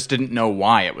 I just didn't know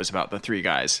why it was about the three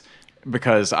guys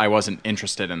because I wasn't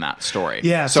interested in that story.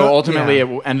 Yeah, So so- ultimately, yeah.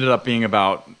 it ended up being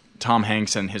about Tom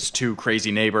Hanks and his two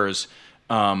crazy neighbors.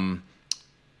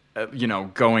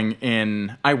 Going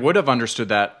in, I would have understood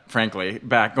that, frankly,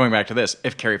 going back to this,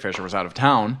 if Carrie Fisher was out of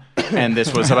town, and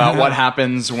this was about what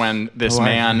happens when this Wife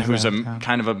man, is who's out of town.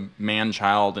 kind of a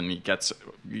man-child, and he gets,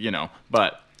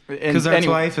 but... Because our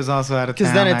wife is also out of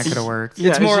town. then That it's- could have worked. Yeah,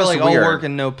 it's it's more just like weird. all work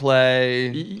and no play.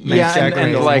 Yeah, Jack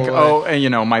and go like, away.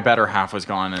 my better half was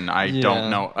gone, and I Yeah. don't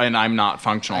know, and I'm not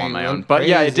functional I on my went own. But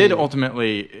yeah, it did crazy.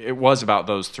 ultimately, it was about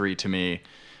those three to me,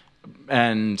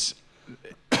 and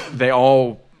they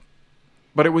all...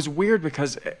 But it was weird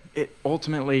because it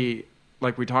ultimately,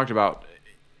 like we talked about,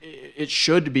 it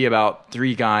should be about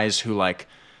three guys who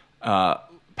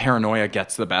paranoia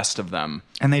gets the best of them.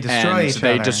 And they destroy each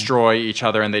They other. destroy each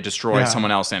other and they destroy Yeah.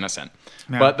 someone else innocent.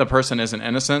 Yeah. But the person isn't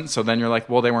innocent, so then you're like,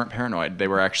 well, they weren't paranoid. They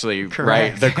were actually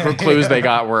Correct. right. The clues they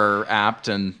got were apt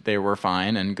and they were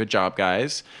fine and good job,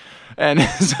 guys. And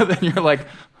so then you're like,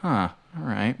 huh, all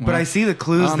right. But well, I see the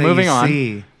clues that moving you on.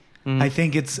 see. I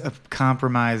think it's a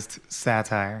compromised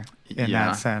satire in Yeah.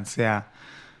 that sense. Yeah.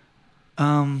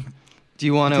 Do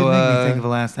you want Didn't make me think of to? a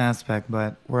last aspect,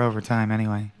 but we're over time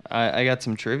anyway. I got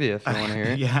some trivia if you want to hear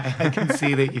it. Yeah, I can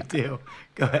see that you do.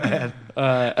 Go ahead.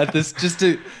 At this, just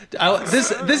to this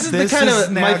is the kind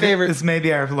of now my favorite. This may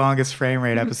be our longest frame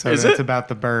rate episode. Is It's it? about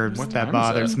the burbs What that time is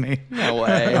bothers it? me. No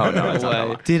way. Oh, no, it's not that way.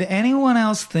 long. Did anyone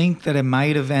else think that it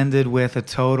might have ended with a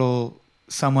total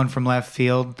someone from left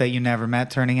field that you never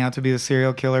met turning out to be the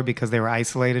serial killer because they were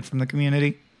isolated from the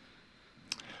community?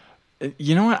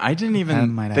 You know what? I didn't That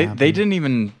even. might They happen. didn't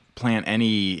even plant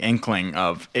any inkling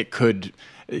of it could.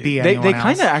 Be They anyone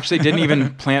kind of else. actually didn't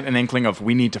even plant an inkling of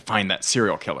we need to find that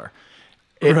serial killer.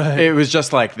 Right. It was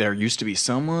just like there used to be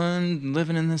someone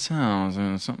living in this house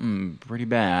and something pretty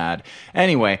bad.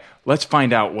 Anyway, let's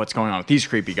find out what's going on with these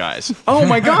creepy guys. Oh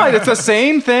my God, it's the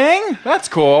same thing. That's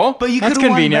cool. But you That's could have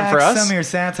convenient won for back us. some of your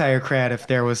satire cred if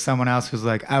there was someone else who's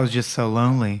like, I was just so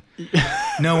lonely.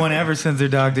 No one ever sends their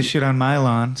dog to shit on my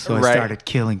lawn, so I Right. started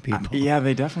killing people. Yeah,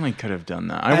 they definitely could have done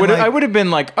that. I And would. like- I would have been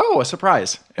like, "Oh, a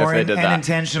surprise!" if Or they did and that.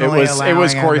 intentionally it was allowing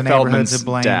Corey the neighborhood Feldman's to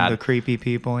blame dad. the creepy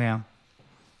people. Yeah.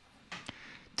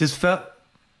 Is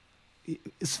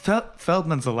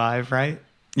Feldman's alive, right?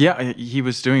 Yeah, he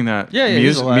was doing that. Yeah,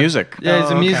 he's alive. music. Yeah,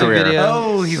 it's a Oh, music okay. video.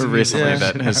 Oh, he's a recently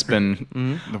musician. that has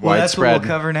been the Well, that's what we'll widespread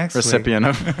cover next week. recipient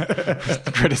of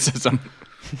criticism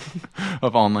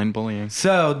of online bullying.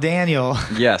 So, Daniel,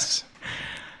 Yes.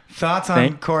 thoughts on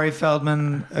Thank- Corey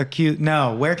Feldman accused?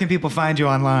 No, where can people find you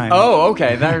online? Oh,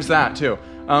 okay. There's that too.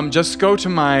 Just go to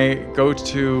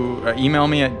email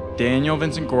me at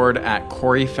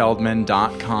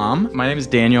danielvincentgord@coreyfeldman.com. My name is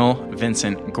Daniel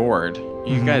Vincent Gord.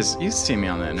 You guys, you see me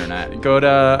on the internet. Go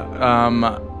to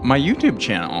my YouTube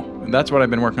channel. That's what I've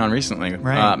been working on recently.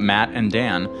 Right. Matt and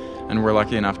Dan. And we're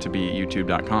lucky enough to be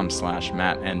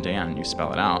youtube.com/Matt and Dan. You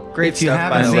spell it out. Great If you stuff,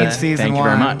 by haven't the seen way. season Thank you one,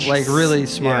 very much. Like really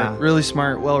smart, Yeah. really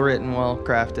smart, well written, well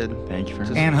crafted. Thank you for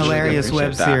and hilarious Appreciate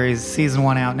web that. series, season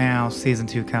 1 out now, season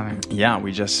 2 coming. Yeah,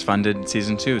 we just funded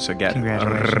season 2, so get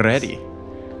Congratulations. ready.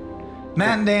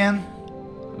 Matt and Dan,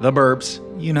 The Burbs.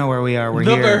 you know where we are. We're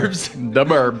The here. Burbs. The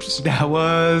Burbs. That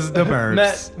was the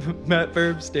Burbs. Matt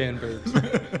Burbs, Dan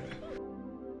Burbs.